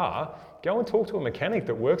buy a car, go and talk to a mechanic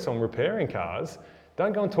that works on repairing cars.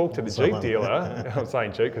 Don't go and talk to the Jeep dealer. I'm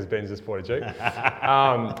saying Jeep because Ben's just bought a Jeep.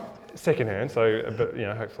 Secondhand, so, but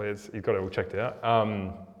hopefully you've got it all checked out.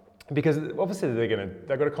 Because obviously they've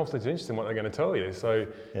got a conflict of interest in what they're going to tell you. So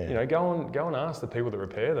go and ask the people that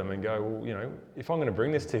repair them and go, well, if I'm going to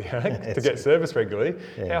bring this to you to get service regularly,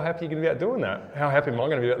 how happy are you going to be about doing that? How happy am I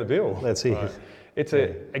going to be about the bill? That's it. Right.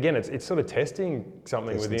 It's sort of testing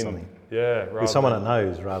something within. Something. Yeah, with someone that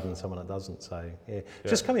knows rather than someone that doesn't. So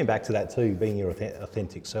just coming back to that too, being your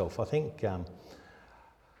authentic self. I think the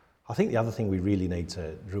other thing we really need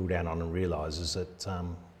to drill down on and realise is that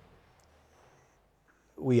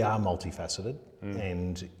we are multifaceted,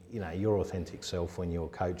 and your authentic self when you're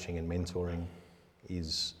coaching and mentoring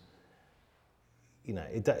is,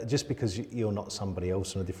 just because you're not somebody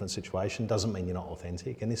else in a different situation doesn't mean you're not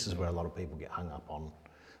authentic. And this is where a lot of people get hung up on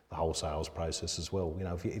the whole sales process as well.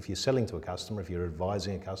 If you're selling to a customer, if you're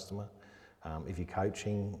advising a customer, if you're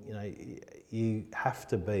coaching, you have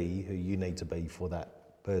to be who you need to be for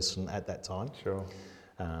that person at that time. Sure.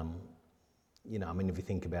 If you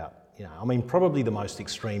think about, probably the most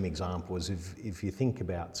extreme example is if you think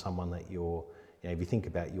about someone that if you think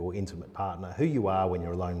about your intimate partner, who you are when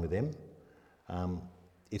you're alone with them,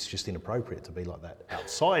 it's just inappropriate to be like that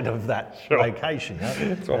outside of that location.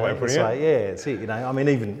 That's one way of putting it. It's it.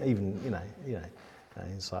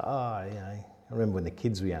 It's like, I remember when the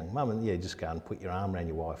kids were young, Mum, and just go and put your arm around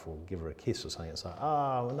your wife or give her a kiss or something. It's like,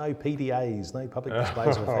 no PDAs, no public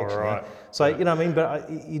displays of affection. Right. So but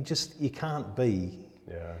you can't be.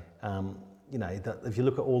 Yeah. If you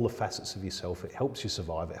look at all the facets of yourself, it helps you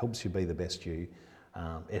survive. It helps you be the best you.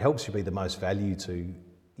 It helps you be the most value to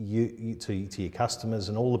you to your customers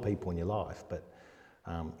and all the people in your life. But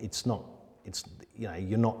it's not.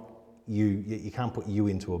 You're not you. You can't put you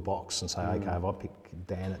into a box and say, okay, if I pick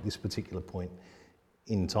Dan at this particular point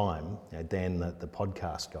in time, Dan the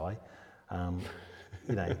podcast guy,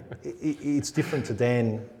 it's different to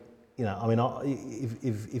Dan.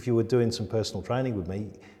 If you were doing some personal training with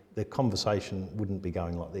me, the conversation wouldn't be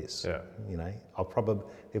going like this. Yeah.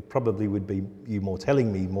 It probably would be you more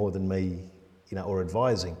telling me more than me, or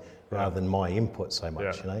advising rather than my input so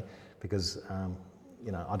much. Because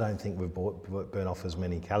I don't think we've burnt off as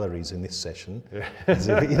many calories in this session. Yeah. As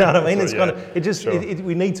if, you know what I mean? It's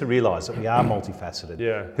we need to realise that we are multifaceted.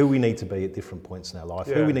 Yeah. Who we need to be at different points in our life.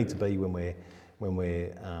 Yeah. Who we need to be when we're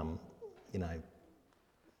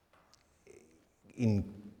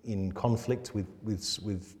in conflict with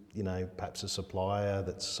perhaps a supplier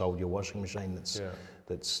that's sold your washing machine that's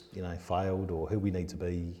failed, or who we need to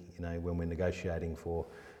be when we're negotiating for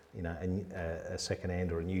a second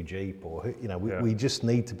hand or a new Jeep, or we just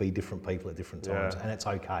need to be different people at different times, and it's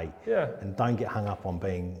okay. Yeah. And don't get hung up on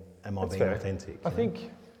being authentic. I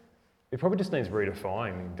think it probably just needs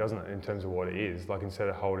redefining, doesn't it, in terms of what it is. Like, instead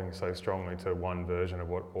of holding so strongly to one version of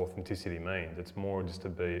what authenticity means, it's more just to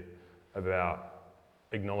be about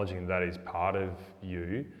acknowledging that is part of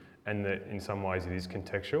you, and that in some ways it is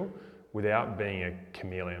contextual, without being a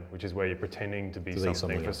chameleon, which is where you're pretending to be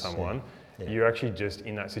something for someone. Yeah. You're actually just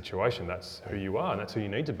in that situation. That's who you are, and that's who you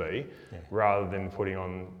need to be, rather than putting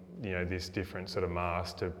on this different sort of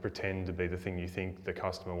mask to pretend to be the thing you think the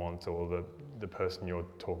customer wants or the person you're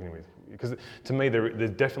talking with. Because to me,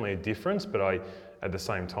 there's definitely a difference, but at the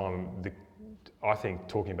same time, I think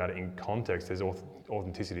talking about it in context, there's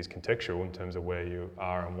authenticity is contextual in terms of where you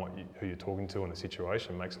are and who you're talking to in the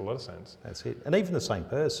situation. Makes a lot of sense. That's it. And even the same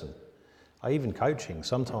person, even coaching,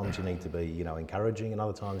 sometimes you need to be, encouraging, and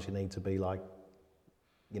other times you need to be like,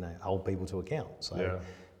 hold people to account. So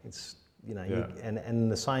it's,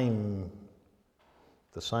 and the same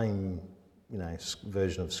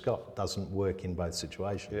version of Scott doesn't work in both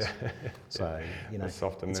situations. Yeah. So, it's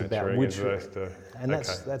often it's about which, and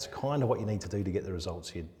okay. that's kind of what you need to do to get the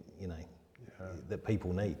results that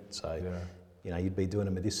people need. So, you'd be doing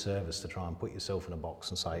them a disservice to try and put yourself in a box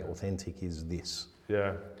and say authentic is this.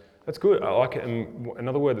 Yeah, that's good. I like it. And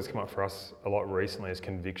another word that's come up for us a lot recently is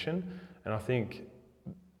conviction. And I think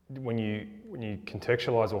when you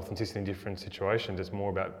contextualise authenticity in different situations, it's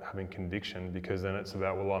more about having conviction, because then it's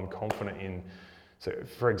about, well, I'm confident in. So,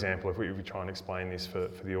 for example, if we try and explain this for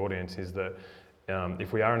the audience, is that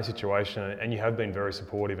if we are in a situation and you have been very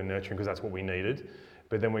supportive and nurturing because that's what we needed,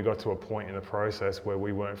 But then we got to a point in the process where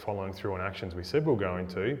we weren't following through on actions we said we were going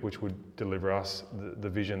to, which would deliver us the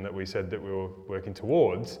vision that we said that we were working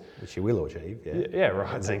towards. Which you will achieve, yeah. Yeah,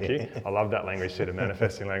 right, thank you. I love that language too, the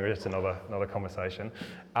manifesting language, it's another conversation.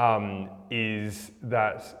 Is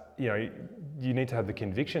that, you need to have the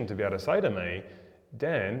conviction to be able to say to me,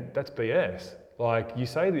 Dan, that's BS. Like, you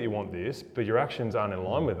say that you want this, but your actions aren't in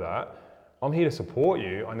line with that. I'm here to support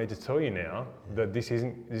you. I need to tell you now that this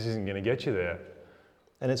isn't going to get you there.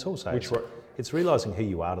 And it's also it's realising who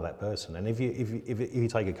you are to that person. And if you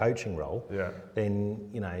take a coaching role, then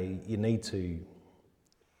you need to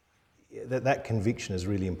that conviction is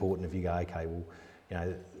really important. If you go, okay, well,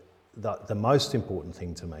 the most important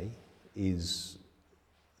thing to me is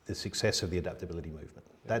the success of the adaptability movement.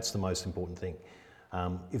 That's the most important thing.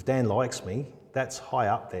 If Dan likes me, that's high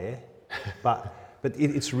up there, but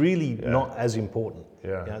it's really not as important.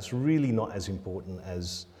 It's really not as important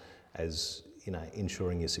as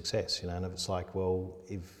ensuring your success. And if it's like, well,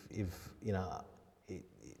 if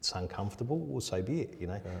it's uncomfortable, well, so be it.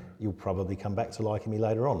 You'll probably come back to liking me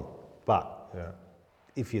later on. But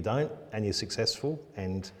if you don't and you're successful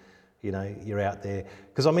and you're out there,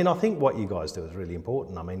 because I think what you guys do is really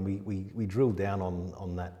important. We drilled down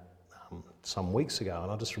on that some weeks ago,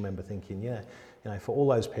 and I just remember thinking, for all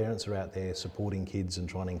those parents who are out there supporting kids and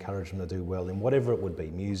trying to encourage them to do well in whatever it would be,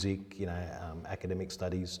 music, academic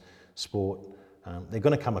studies, sport, they're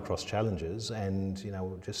going to come across challenges, and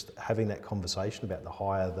just having that conversation about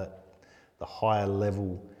the higher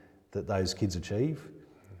level that those kids achieve,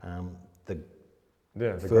 the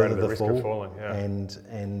greater the risk fall, of falling.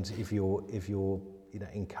 And if you're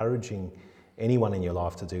encouraging anyone in your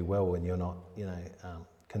life to do well, and you're not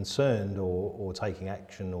concerned or taking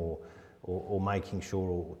action or making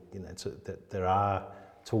sure that there are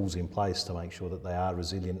tools in place to make sure that they are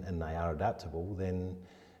resilient and they are adaptable, then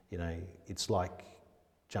it's like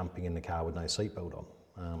jumping in the car with no seatbelt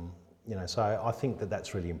on. So I think that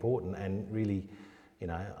that's really important, and really,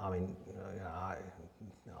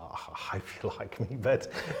 I hope you like me,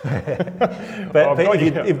 but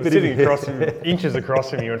sitting inches across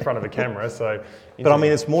from you in front of a camera. So, but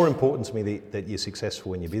it's more important to me that you're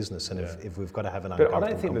successful in your business, and if we've got to have an uncomfortable But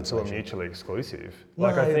I don't think the two are conversation. mutually exclusive. No,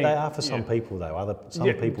 I think they are for some people though.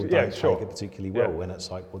 Some people don't take it particularly well, and it's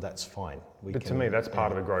like, well, that's fine. But to me, that's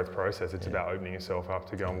part of the growth process. It's about opening yourself up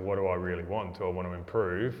to going, what do I really want? Do I want to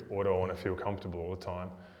improve, or do I want to feel comfortable all the time?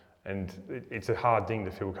 And it's a hard thing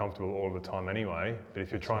to feel comfortable all the time anyway, but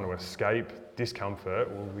if you're trying to escape discomfort,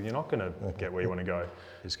 well, you're not going to get where you want to go.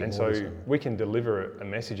 And so we can deliver a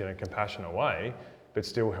message in a compassionate way, but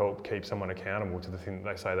still help keep someone accountable to the thing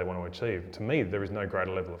that they say they want to achieve. To me, there is no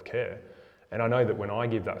greater level of care. And I know that when I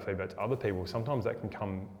give that feedback to other people, sometimes that can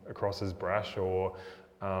come across as brash or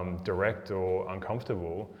direct or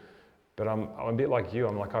uncomfortable, but I'm a bit like you.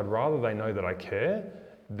 I'm like, I'd rather they know that I care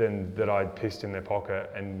than that I'd pissed in their pocket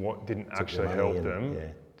and what didn't actually help them,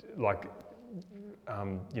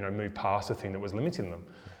 move past the thing that was limiting them.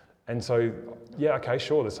 And so, okay,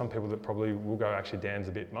 sure, there's some people that probably will go, actually, Dan's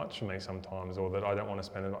a bit much for me sometimes, or that I don't want to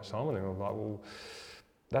spend as much time with him. I'm like, well,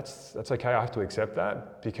 that's okay, I have to accept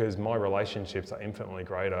that, because my relationships are infinitely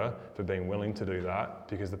greater for being willing to do that,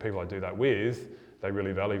 because the people I do that with, they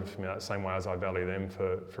really value me that same way as I value them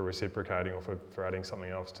for reciprocating or for adding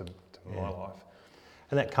something else to my life.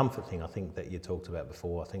 And that comfort thing, I think, that you talked about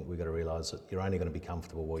before, I think we've got to realise that you're only going to be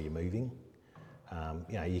comfortable while you're moving.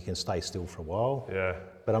 You can stay still for a while. Yeah.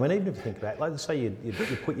 But even if you think about it, like say you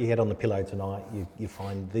put your head on the pillow tonight, you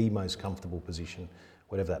find the most comfortable position,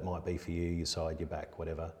 whatever that might be for you, your side, your back,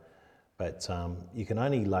 whatever. But you can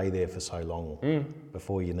only lay there for so long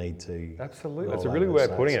before you need to. Absolutely, that's a really way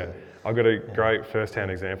of putting it. I've got a great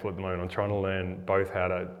first-hand example at the moment. I'm trying to learn both how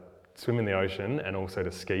to swim in the ocean and also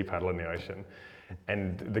to ski paddle in the ocean.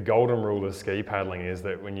 And the golden rule of ski paddling is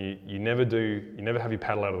that when you never have your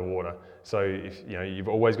paddle out of the water. So if you've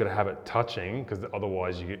always got to have it touching, because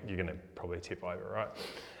otherwise you're going to probably tip over, right?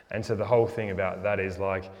 And so the whole thing about that is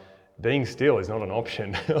like, being still is not an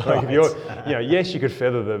option. If you're, yes, you could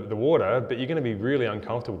feather the water, but you're going to be really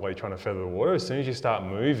uncomfortable while you're trying to feather the water. As soon as you start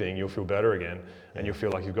moving, you'll feel better again, and you'll feel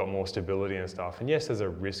like you've got more stability and stuff. And yes, there's a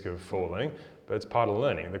risk of falling, but it's part of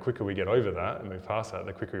learning. The quicker we get over that and move past that,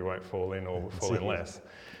 the quicker we won't fall in or fall in less.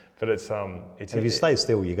 But it's if you stay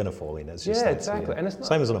still, you're going to fall in. It's just exactly. And it's not,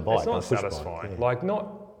 same as on a bike. It's not satisfying. Like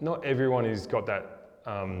not everyone has got that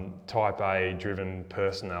type A driven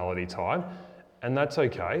personality type. And that's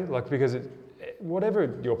okay, because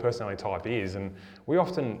whatever your personality type is, and we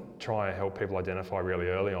often try and help people identify really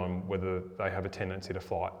early on whether they have a tendency to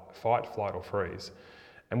fight, flight, or freeze.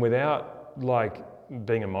 And without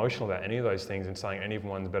being emotional about any of those things and saying any of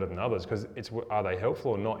one's better than others, because are they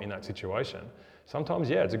helpful or not in that situation? Sometimes,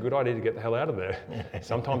 yeah, it's a good idea to get the hell out of there.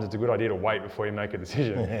 Sometimes it's a good idea to wait before you make a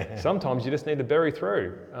decision. Sometimes you just need to bury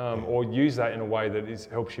through, or use that in a way that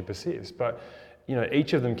helps you persist. But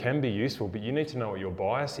each of them can be useful, but you need to know what your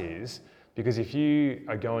bias is, because if you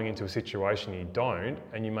are going into a situation you don't,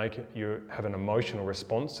 and you have an emotional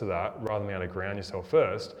response to that rather than being able to ground yourself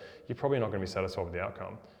first, you're probably not going to be satisfied with the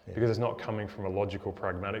outcome. Because it's not coming from a logical,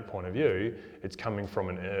 pragmatic point of view. It's coming from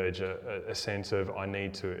an urge, a sense of I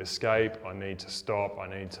need to escape, I need to stop, I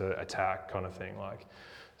need to attack, kind of thing.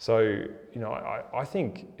 So I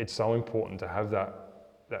think it's so important to have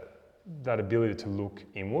that ability to look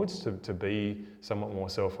inwards, to be somewhat more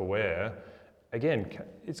self-aware. Again,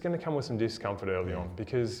 it's going to come with some discomfort early on,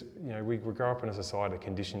 because we grow up in a society that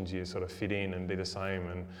conditions you to sort of fit in and be the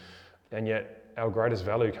same, and yet our greatest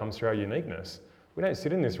value comes through our uniqueness. We don't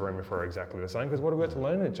sit in this room if we're exactly the same, because what do we have to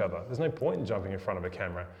learn each other? There's no point in jumping in front of a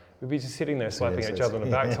camera. We'd be just sitting there slapping each other on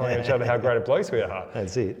the back, telling each other how great a blokes we are.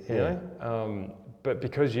 That's it. Yeah. But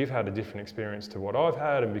because you've had a different experience to what I've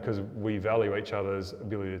had, and because we value each other's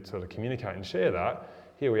ability to sort of communicate and share that,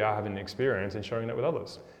 here we are having an experience and sharing that with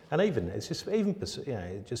others. And it's just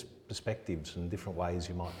just perspectives and different ways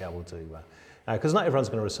you might be able to. Because not everyone's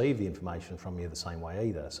going to receive the information from you the same way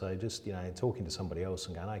either. So just talking to somebody else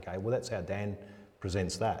and going, okay, well that's how Dan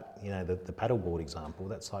presents that. The paddleboard example.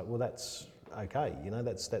 That's like, well, that's okay.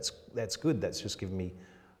 That's good. That's just given me,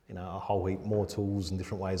 a whole heap more tools and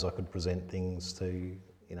different ways I could present things to.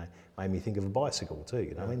 Made me think of a bicycle too.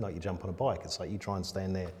 You know what I mean? Like you jump on a bike. It's like you try and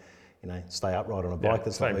stand there, stay upright on a bike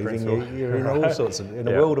that's not moving. You're in all sorts of a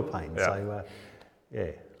world of pain. Yeah. So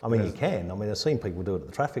I mean, you can. I mean, I've seen people do it at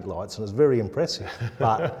the traffic lights, and it's very impressive.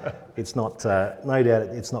 But it's not, no doubt,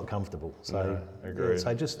 it's not comfortable. So,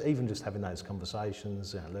 so just having those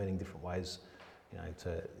conversations, learning different ways,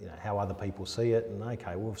 how other people see it, and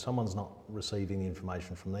okay, well, if someone's not receiving the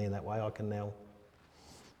information from me in that way, I can now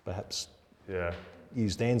perhaps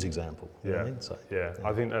use Dan's example. You know what I mean? So,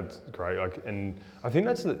 I think that's great. And I think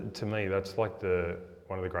to me, that's like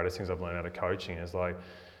one of the greatest things I've learned out of coaching is like,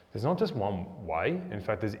 there's not just one way. In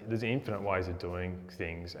fact, there's infinite ways of doing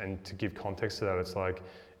things. And to give context to that, it's like,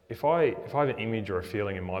 if I have an image or a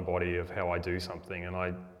feeling in my body of how I do something, and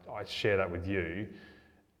I share that with you,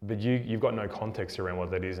 but you've got no context around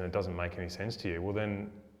what that is, and it doesn't make any sense to you, well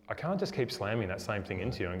then, I can't just keep slamming that same thing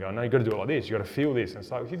into you and go, no, you've got to do it like this, you've got to feel this. And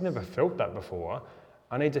it's like, if you've never felt that before,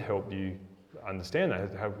 I need to help you understand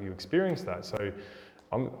that, help you experience that. So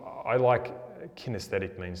I like,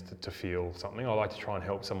 kinesthetic means to feel something. I like to try and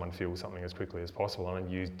help someone feel something as quickly as possible,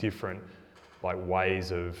 and use different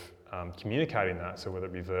ways of communicating that. So whether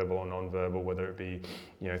it be verbal or non-verbal, whether it be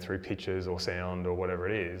through pictures or sound or whatever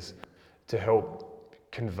it is, to help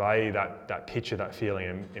convey that picture, that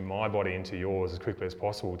feeling in my body into yours as quickly as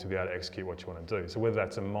possible to be able to execute what you want to do. So whether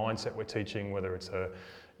that's a mindset we're teaching, whether it's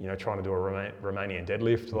trying to do a Romanian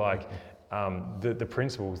deadlift, the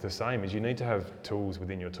principle is the same. Is you need to have tools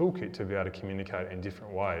within your toolkit to be able to communicate in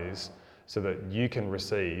different ways, so that you can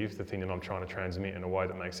receive the thing that I'm trying to transmit in a way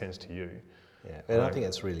that makes sense to you. Yeah, and I think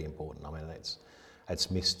that's really important. I mean,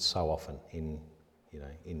 it's missed so often in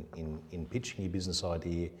pitching your business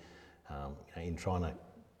idea, in trying to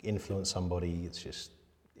influence somebody.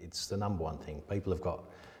 It's the number one thing. People have got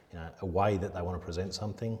a way that they want to present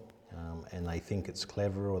something, and they think it's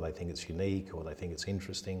clever, or they think it's unique, or they think it's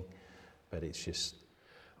interesting. But it's just...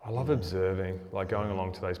 I love observing, going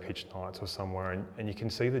along to those pitch nights or somewhere, and you can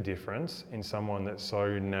see the difference in someone that's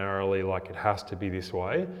so narrowly it has to be this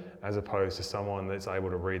way, as opposed to someone that's able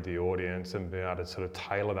to read the audience and be able to sort of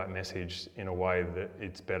tailor that message in a way that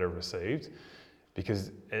it's better received.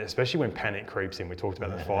 Because especially when panic creeps in, we talked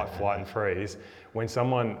about the fight, flight and freeze, when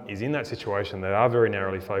someone is in that situation, they are very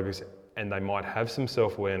narrowly focused and they might have some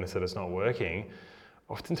self-awareness that it's not working,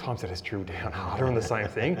 oftentimes they just drill down harder on the same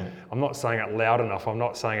thing. I'm not saying it loud enough, I'm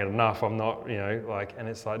not saying it enough, I'm not, and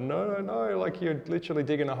it's like, no, you're literally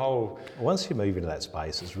digging a hole. Once you move into that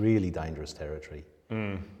space, it's really dangerous territory.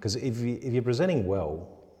 Because if you're presenting well,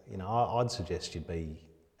 I'd suggest you'd be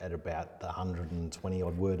at about the 120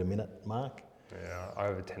 odd word a minute mark. Yeah, I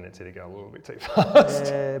have a tendency to go a little bit too fast.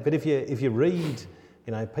 Yeah, but if you read,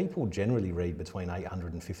 people generally read between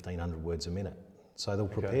 800 and 1500 words a minute. So they'll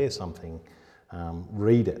prepare something,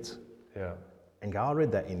 read it, and go, I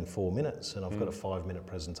read that in 4 minutes, and I've got a 5-minute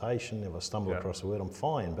presentation. If I stumble across a word, I'm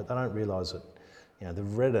fine. But they don't realise that,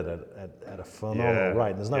 they've read it at a phenomenal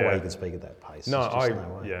rate. There's no way you can speak at that pace. No,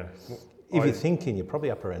 If you're thinking, you're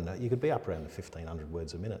probably up around that. You could be up around the 1500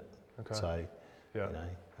 words a minute. Okay. So,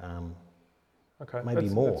 okay. maybe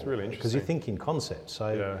more. That's really interesting. Because you think in concepts.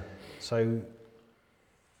 So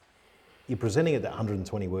you're presenting at that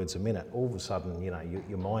 120 words a minute, all of a sudden, you know,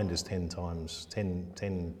 your mind is 10 times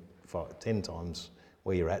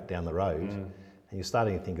where you're at down the road, and you're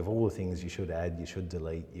starting to think of all the things you should add, you should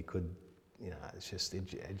delete, you could, you know, it's just,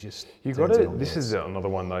 it just. You got to. This is another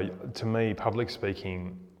one though. To me, public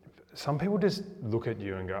speaking, some people just look at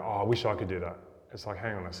you and go, "Oh, I wish I could do that." It's like,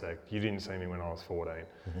 hang on a sec, you didn't see me when I was 14,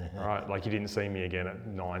 right? Like you didn't see me again at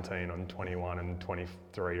 19 and 21 and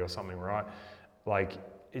 23 or something, right? Like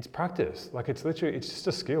it's practice. Like it's literally, it's just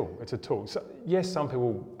a skill. It's a tool. So, yes, some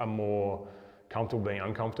people are more comfortable being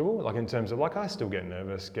uncomfortable. Like in terms of like, I still get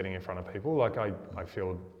nervous getting in front of people. Like I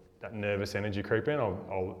feel that nervous energy creep in.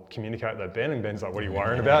 I'll communicate that Ben, and Ben's like, what are you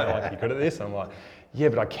worrying about? Like, you good at this? I'm like, yeah,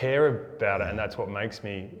 but I care about it, and that's what makes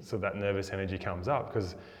me, so that nervous energy comes up,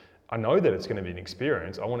 because I know that it's going to be an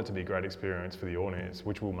experience. I want it to be a great experience for the audience,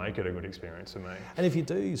 which will make it a good experience for me. And if you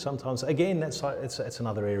do, sometimes, again, that's like, it's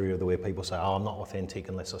another area where people say, oh, I'm not authentic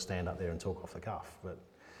unless I stand up there and talk off the cuff. But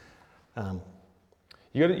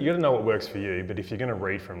you got to know what works for you. But if you're going to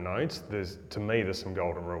read from notes, there's some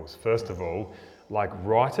golden rules. First of all, like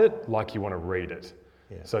write it like you want to read it.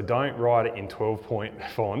 Yeah. So don't write it in 12-point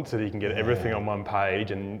font so that you can get everything on one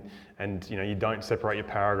page, and you know, you don't separate your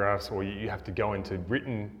paragraphs, or you have to go into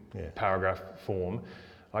written paragraph form.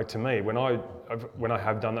 Like to me, when I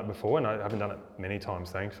have done that before, and I haven't done it many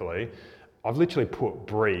times, thankfully, I've literally put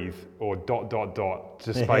breathe or ...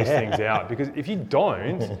 to space things out, because if you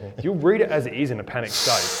don't, you'll read it as it is in a panic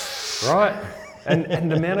state, right?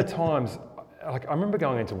 And the amount of times, like I remember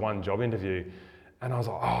going into one job interview, and I was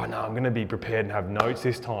like, oh no, I'm going to be prepared and have notes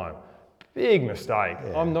this time. Big mistake.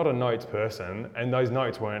 Yeah. I'm not a notes person, and those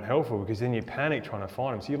notes weren't helpful, because then you panic trying to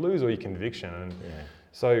find them, so you lose all your conviction. And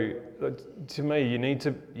so, to me, you need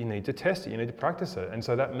to test it. You need to practice it, and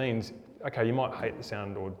so that means, okay, you might hate the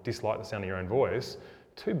sound or dislike the sound of your own voice.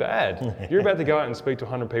 Too bad. You're about to go out and speak to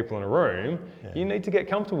 100 people in a room. You need to get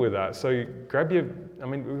comfortable with that. So grab your. I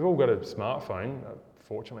mean, we've all got a smartphone.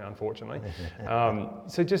 Unfortunately.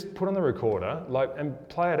 So just put on the recorder, and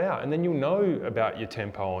play it out, and then you'll know about your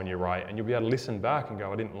tempo and your rate, and you'll be able to listen back and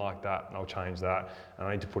go, I didn't like that, and I'll change that, and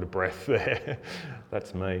I need to put a breath there.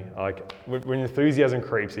 That's me. Like when enthusiasm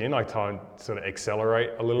creeps in, I try and sort of accelerate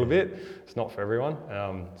a little bit. It's not for everyone.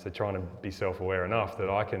 So trying to be self-aware enough that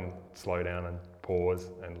I can slow down and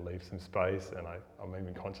pause and leave some space, and I'm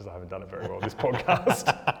even conscious I haven't done it very well this podcast.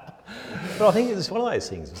 But I think it's one of those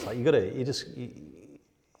things. It's like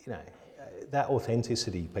you know, that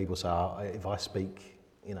authenticity. People say, oh, if I speak,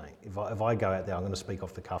 you know, if I go out there, I'm going to speak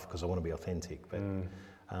off the cuff because I want to be authentic. But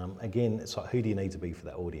again, it's like, who do you need to be for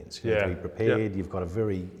that audience? You need to be prepared. You've got a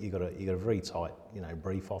very tight, you know,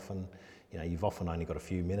 brief. Often, you know, you've often only got a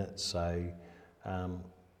few minutes, so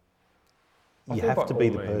you have to be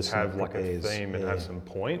the person have that like a theme and have some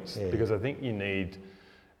points, because I think you need.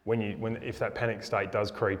 If that panic state does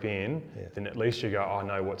creep in, then at least you go, oh, I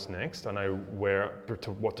know what's next. I know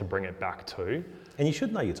what to bring it back to. And you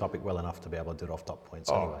should know your topic well enough to be able to do it off top points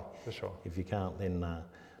anyway. For sure. If you can't, then.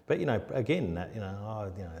 But you know, again,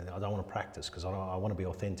 I don't want to practice because I want to be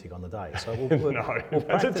authentic on the day. So we'll that's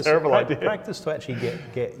practice, a terrible idea. Practice to actually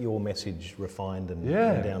get your message refined and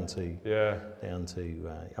down to.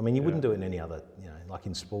 I mean, you wouldn't do it in any other, you know, like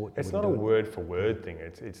in sport. It's not a word for word thing.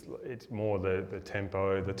 It's more the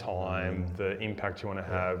tempo, the time, the impact you want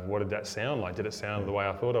to have. What did that sound like? Did it sound the way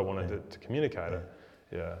I thought I wanted to communicate it?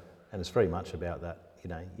 Yeah. And it's very much about that. You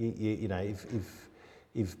know, you know,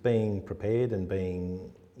 if being prepared and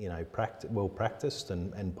being, you know, well practiced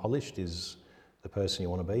and polished is the person you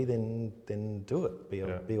want to be, then do it.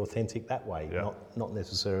 Be authentic that way, not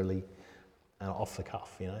necessarily off the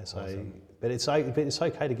cuff. You know, so awesome. But it's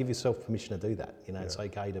okay to give yourself permission to do that. You know, it's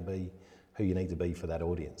okay to be who you need to be for that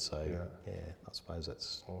audience. So I suppose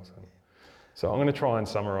that's awesome. Yeah. So I'm going to try and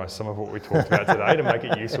summarise some of what we talked about today to make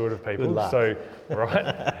it useful to people. Good luck. So,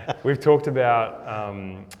 we've talked about.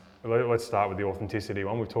 Let's start with the authenticity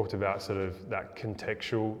one. We've talked about sort of that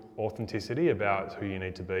contextual authenticity, about who you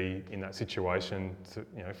need to be in that situation,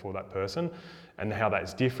 for that person, and how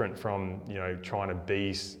that's different from, trying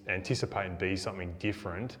to anticipate and be something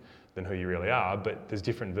different than who you really are. But there's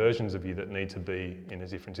different versions of you that need to be in a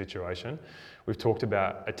different situation. We've talked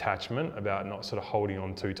about attachment, about not sort of holding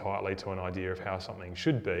on too tightly to an idea of how something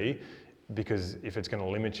should be, because if it's going to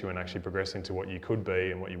limit you and actually progress into what you could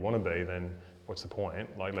be and what you want to be, then what's the point?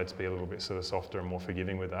 Like, let's be a little bit sort of softer and more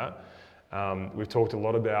forgiving with that. We've talked a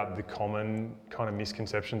lot about the common kind of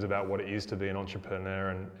misconceptions about what it is to be an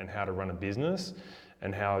entrepreneur and how to run a business,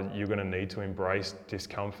 and how you're going to need to embrace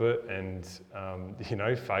discomfort and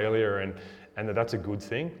failure, and that's a good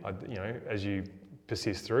thing. As you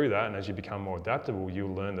persist through that, and as you become more adaptable,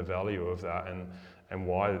 you'll learn the value of that and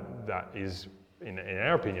why that is, in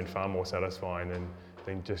our opinion, far more satisfying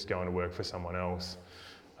than just going to work for someone else.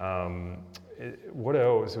 What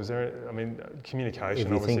else was there? I mean, communication. If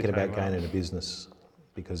you're obviously thinking about came going up. into business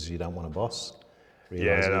because you don't want a boss, Yeah,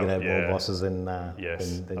 realise you're going to have more yeah. bosses than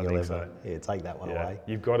Yes, I you'll think ever. so. Yeah, take that one Yeah, away.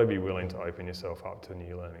 you've got to be willing to open yourself up to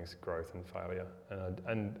new learnings, growth, and failure.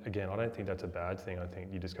 And again, I don't think that's a bad thing. I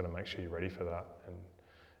think you just got to make sure you're ready for that. And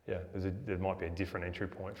yeah, there might be a different entry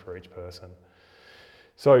point for each person.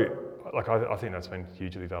 So, like, I think that's been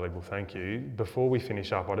hugely valuable. Thank you. Before we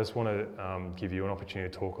finish up, I just want to give you an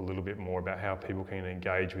opportunity to talk a little bit more about how people can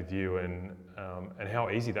engage with you and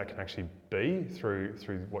how easy that can actually be through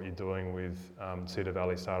what you're doing with Cedar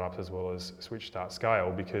Valley Startups as well as Switch Start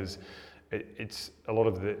Scale, because it's a lot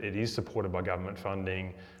of it is supported by government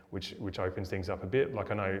funding, which opens things up a bit.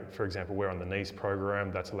 Like, I know, for example, we're on the NICE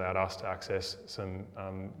program. That's allowed us to access some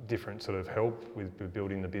different sort of help with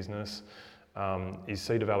building the business. Is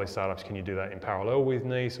Cedar Valley Startups, can you do that in parallel with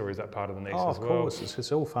NICE, or is that part of the NICE as well? Of course.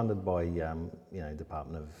 It's all funded by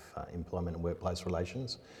Department of Employment and Workplace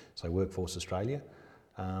Relations, so Workforce Australia.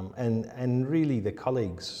 And really the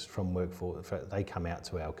colleagues from Workforce, they come out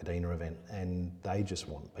to our Kadina event and they just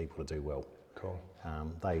want people to do well. Cool.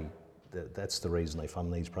 That's the reason they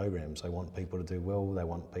fund these programs. They want people to do well, they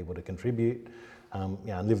want people to contribute,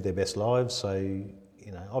 and live their best lives. So,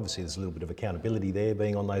 obviously there's a little bit of accountability there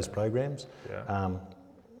being on those programs,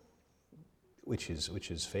 which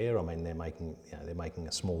is fair. I mean, they're making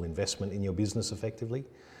a small investment in your business effectively.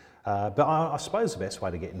 But I suppose the best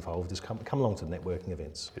way to get involved is come along to the networking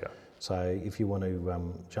events. Yeah. So if you want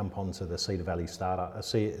to jump onto the Cedar Valley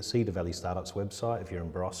Startups website, if you're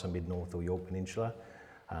in Barossa, Mid-North or York Peninsula,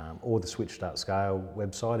 or the Switch Start Scale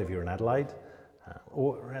website if you're in Adelaide,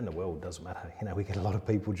 or around the world, doesn't matter. We get a lot of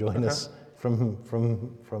people join us from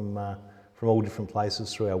all different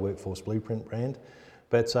places through our Workforce Blueprint brand.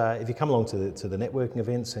 But if you come along to the networking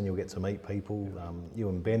events, then you'll get to meet people. You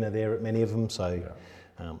and Ben are there at many of them, so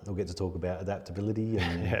they'll get to talk about adaptability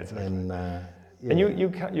and And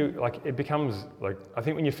you like, it becomes like, I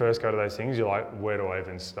think when you first go to those things, you're like, where do I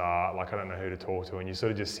even start? Like, I don't know who to talk to, and you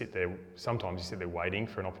sort of just sit there. Sometimes you sit there waiting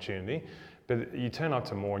for an opportunity, but you turn up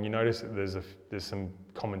to more and you notice that there's some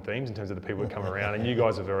common themes in terms of the people that come around, and you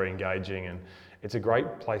guys are very engaging, and it's a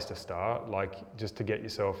great place to start, like, just to get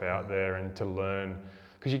yourself out there and to learn.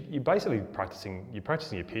 Because you're basically practicing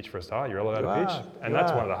your pitch for a start, your elevator pitch, and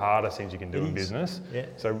that's one of the hardest things you can do in business. Yeah.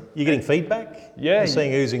 So you're getting feedback. Yeah, you're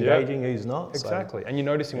seeing who's engaging, who's not. Exactly, and you're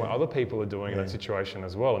noticing what other people are doing in that situation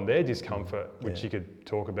as well, and their discomfort, which you could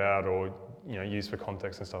talk about or use for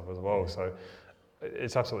context and stuff as well. So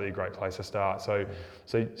it's absolutely a great place to start. So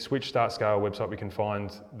Switch Start Scale website, we can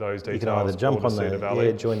find those details. You can either jump on Cedar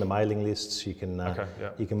Valley. join the mailing lists. You can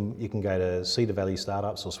you can go to Cedar Valley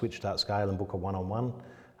Startups or Switch Start Scale and book a one-on-one.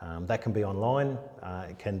 That can be online.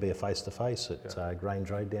 It can be a face-to-face at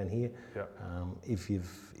Grange Road down here. Yeah. If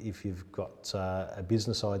you've got a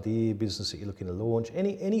business idea, business that you're looking to launch,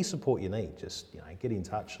 any support you need, just get in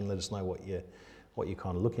touch and let us know what you're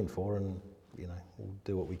kind of looking for, and we'll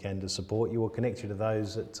do what we can to support you or connect you to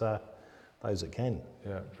those that can.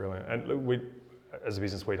 Yeah, brilliant. And look, we, as a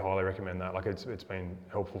business, we'd highly recommend that. Like, it's been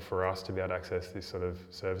helpful for us to be able to access this sort of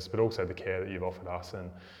service, but also the care that you've offered us,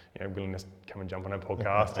 and willingness to come and jump on our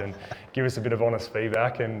podcast and give us a bit of honest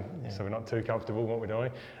feedback, and so we're not too comfortable in what we're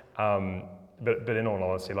doing. But in all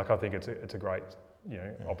honesty, like, I think it's a great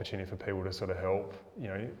opportunity for people to sort of help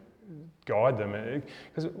guide them,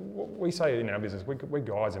 because we say in our business, we're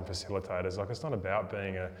guides and facilitators. Like, it's not about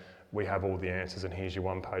being we have all the answers and here's your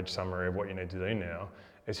one-page summary of what you need to do now.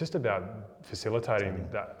 It's just about facilitating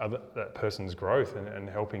that person's growth and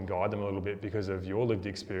helping guide them a little bit because of your lived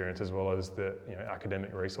experience as well as the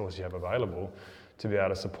academic resource you have available to be able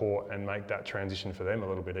to support and make that transition for them a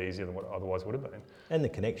little bit easier than what otherwise would have been. And the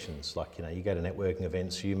connections, like you go to networking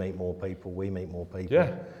events, you meet more people, we meet more people.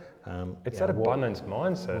 Yeah. It's that abundance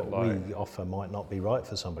mindset. What we offer might not be right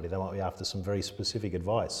for somebody. They might be after some very specific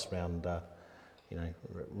advice around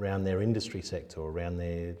their industry sector or around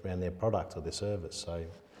their product or their service. So,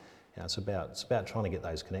 it's about trying to get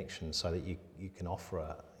those connections so that you can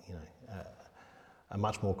offer a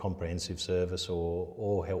much more comprehensive service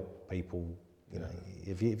or help people.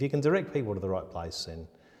 If you can direct people to the right place, then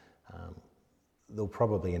they'll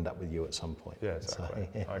probably end up with you at some point. Yeah, exactly.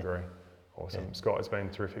 So, I agree. Awesome. Scott, it's been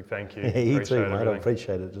terrific. Thank you. You too, mate. Everything. I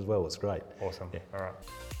appreciate it as well. It's great. Awesome. Yeah. All right.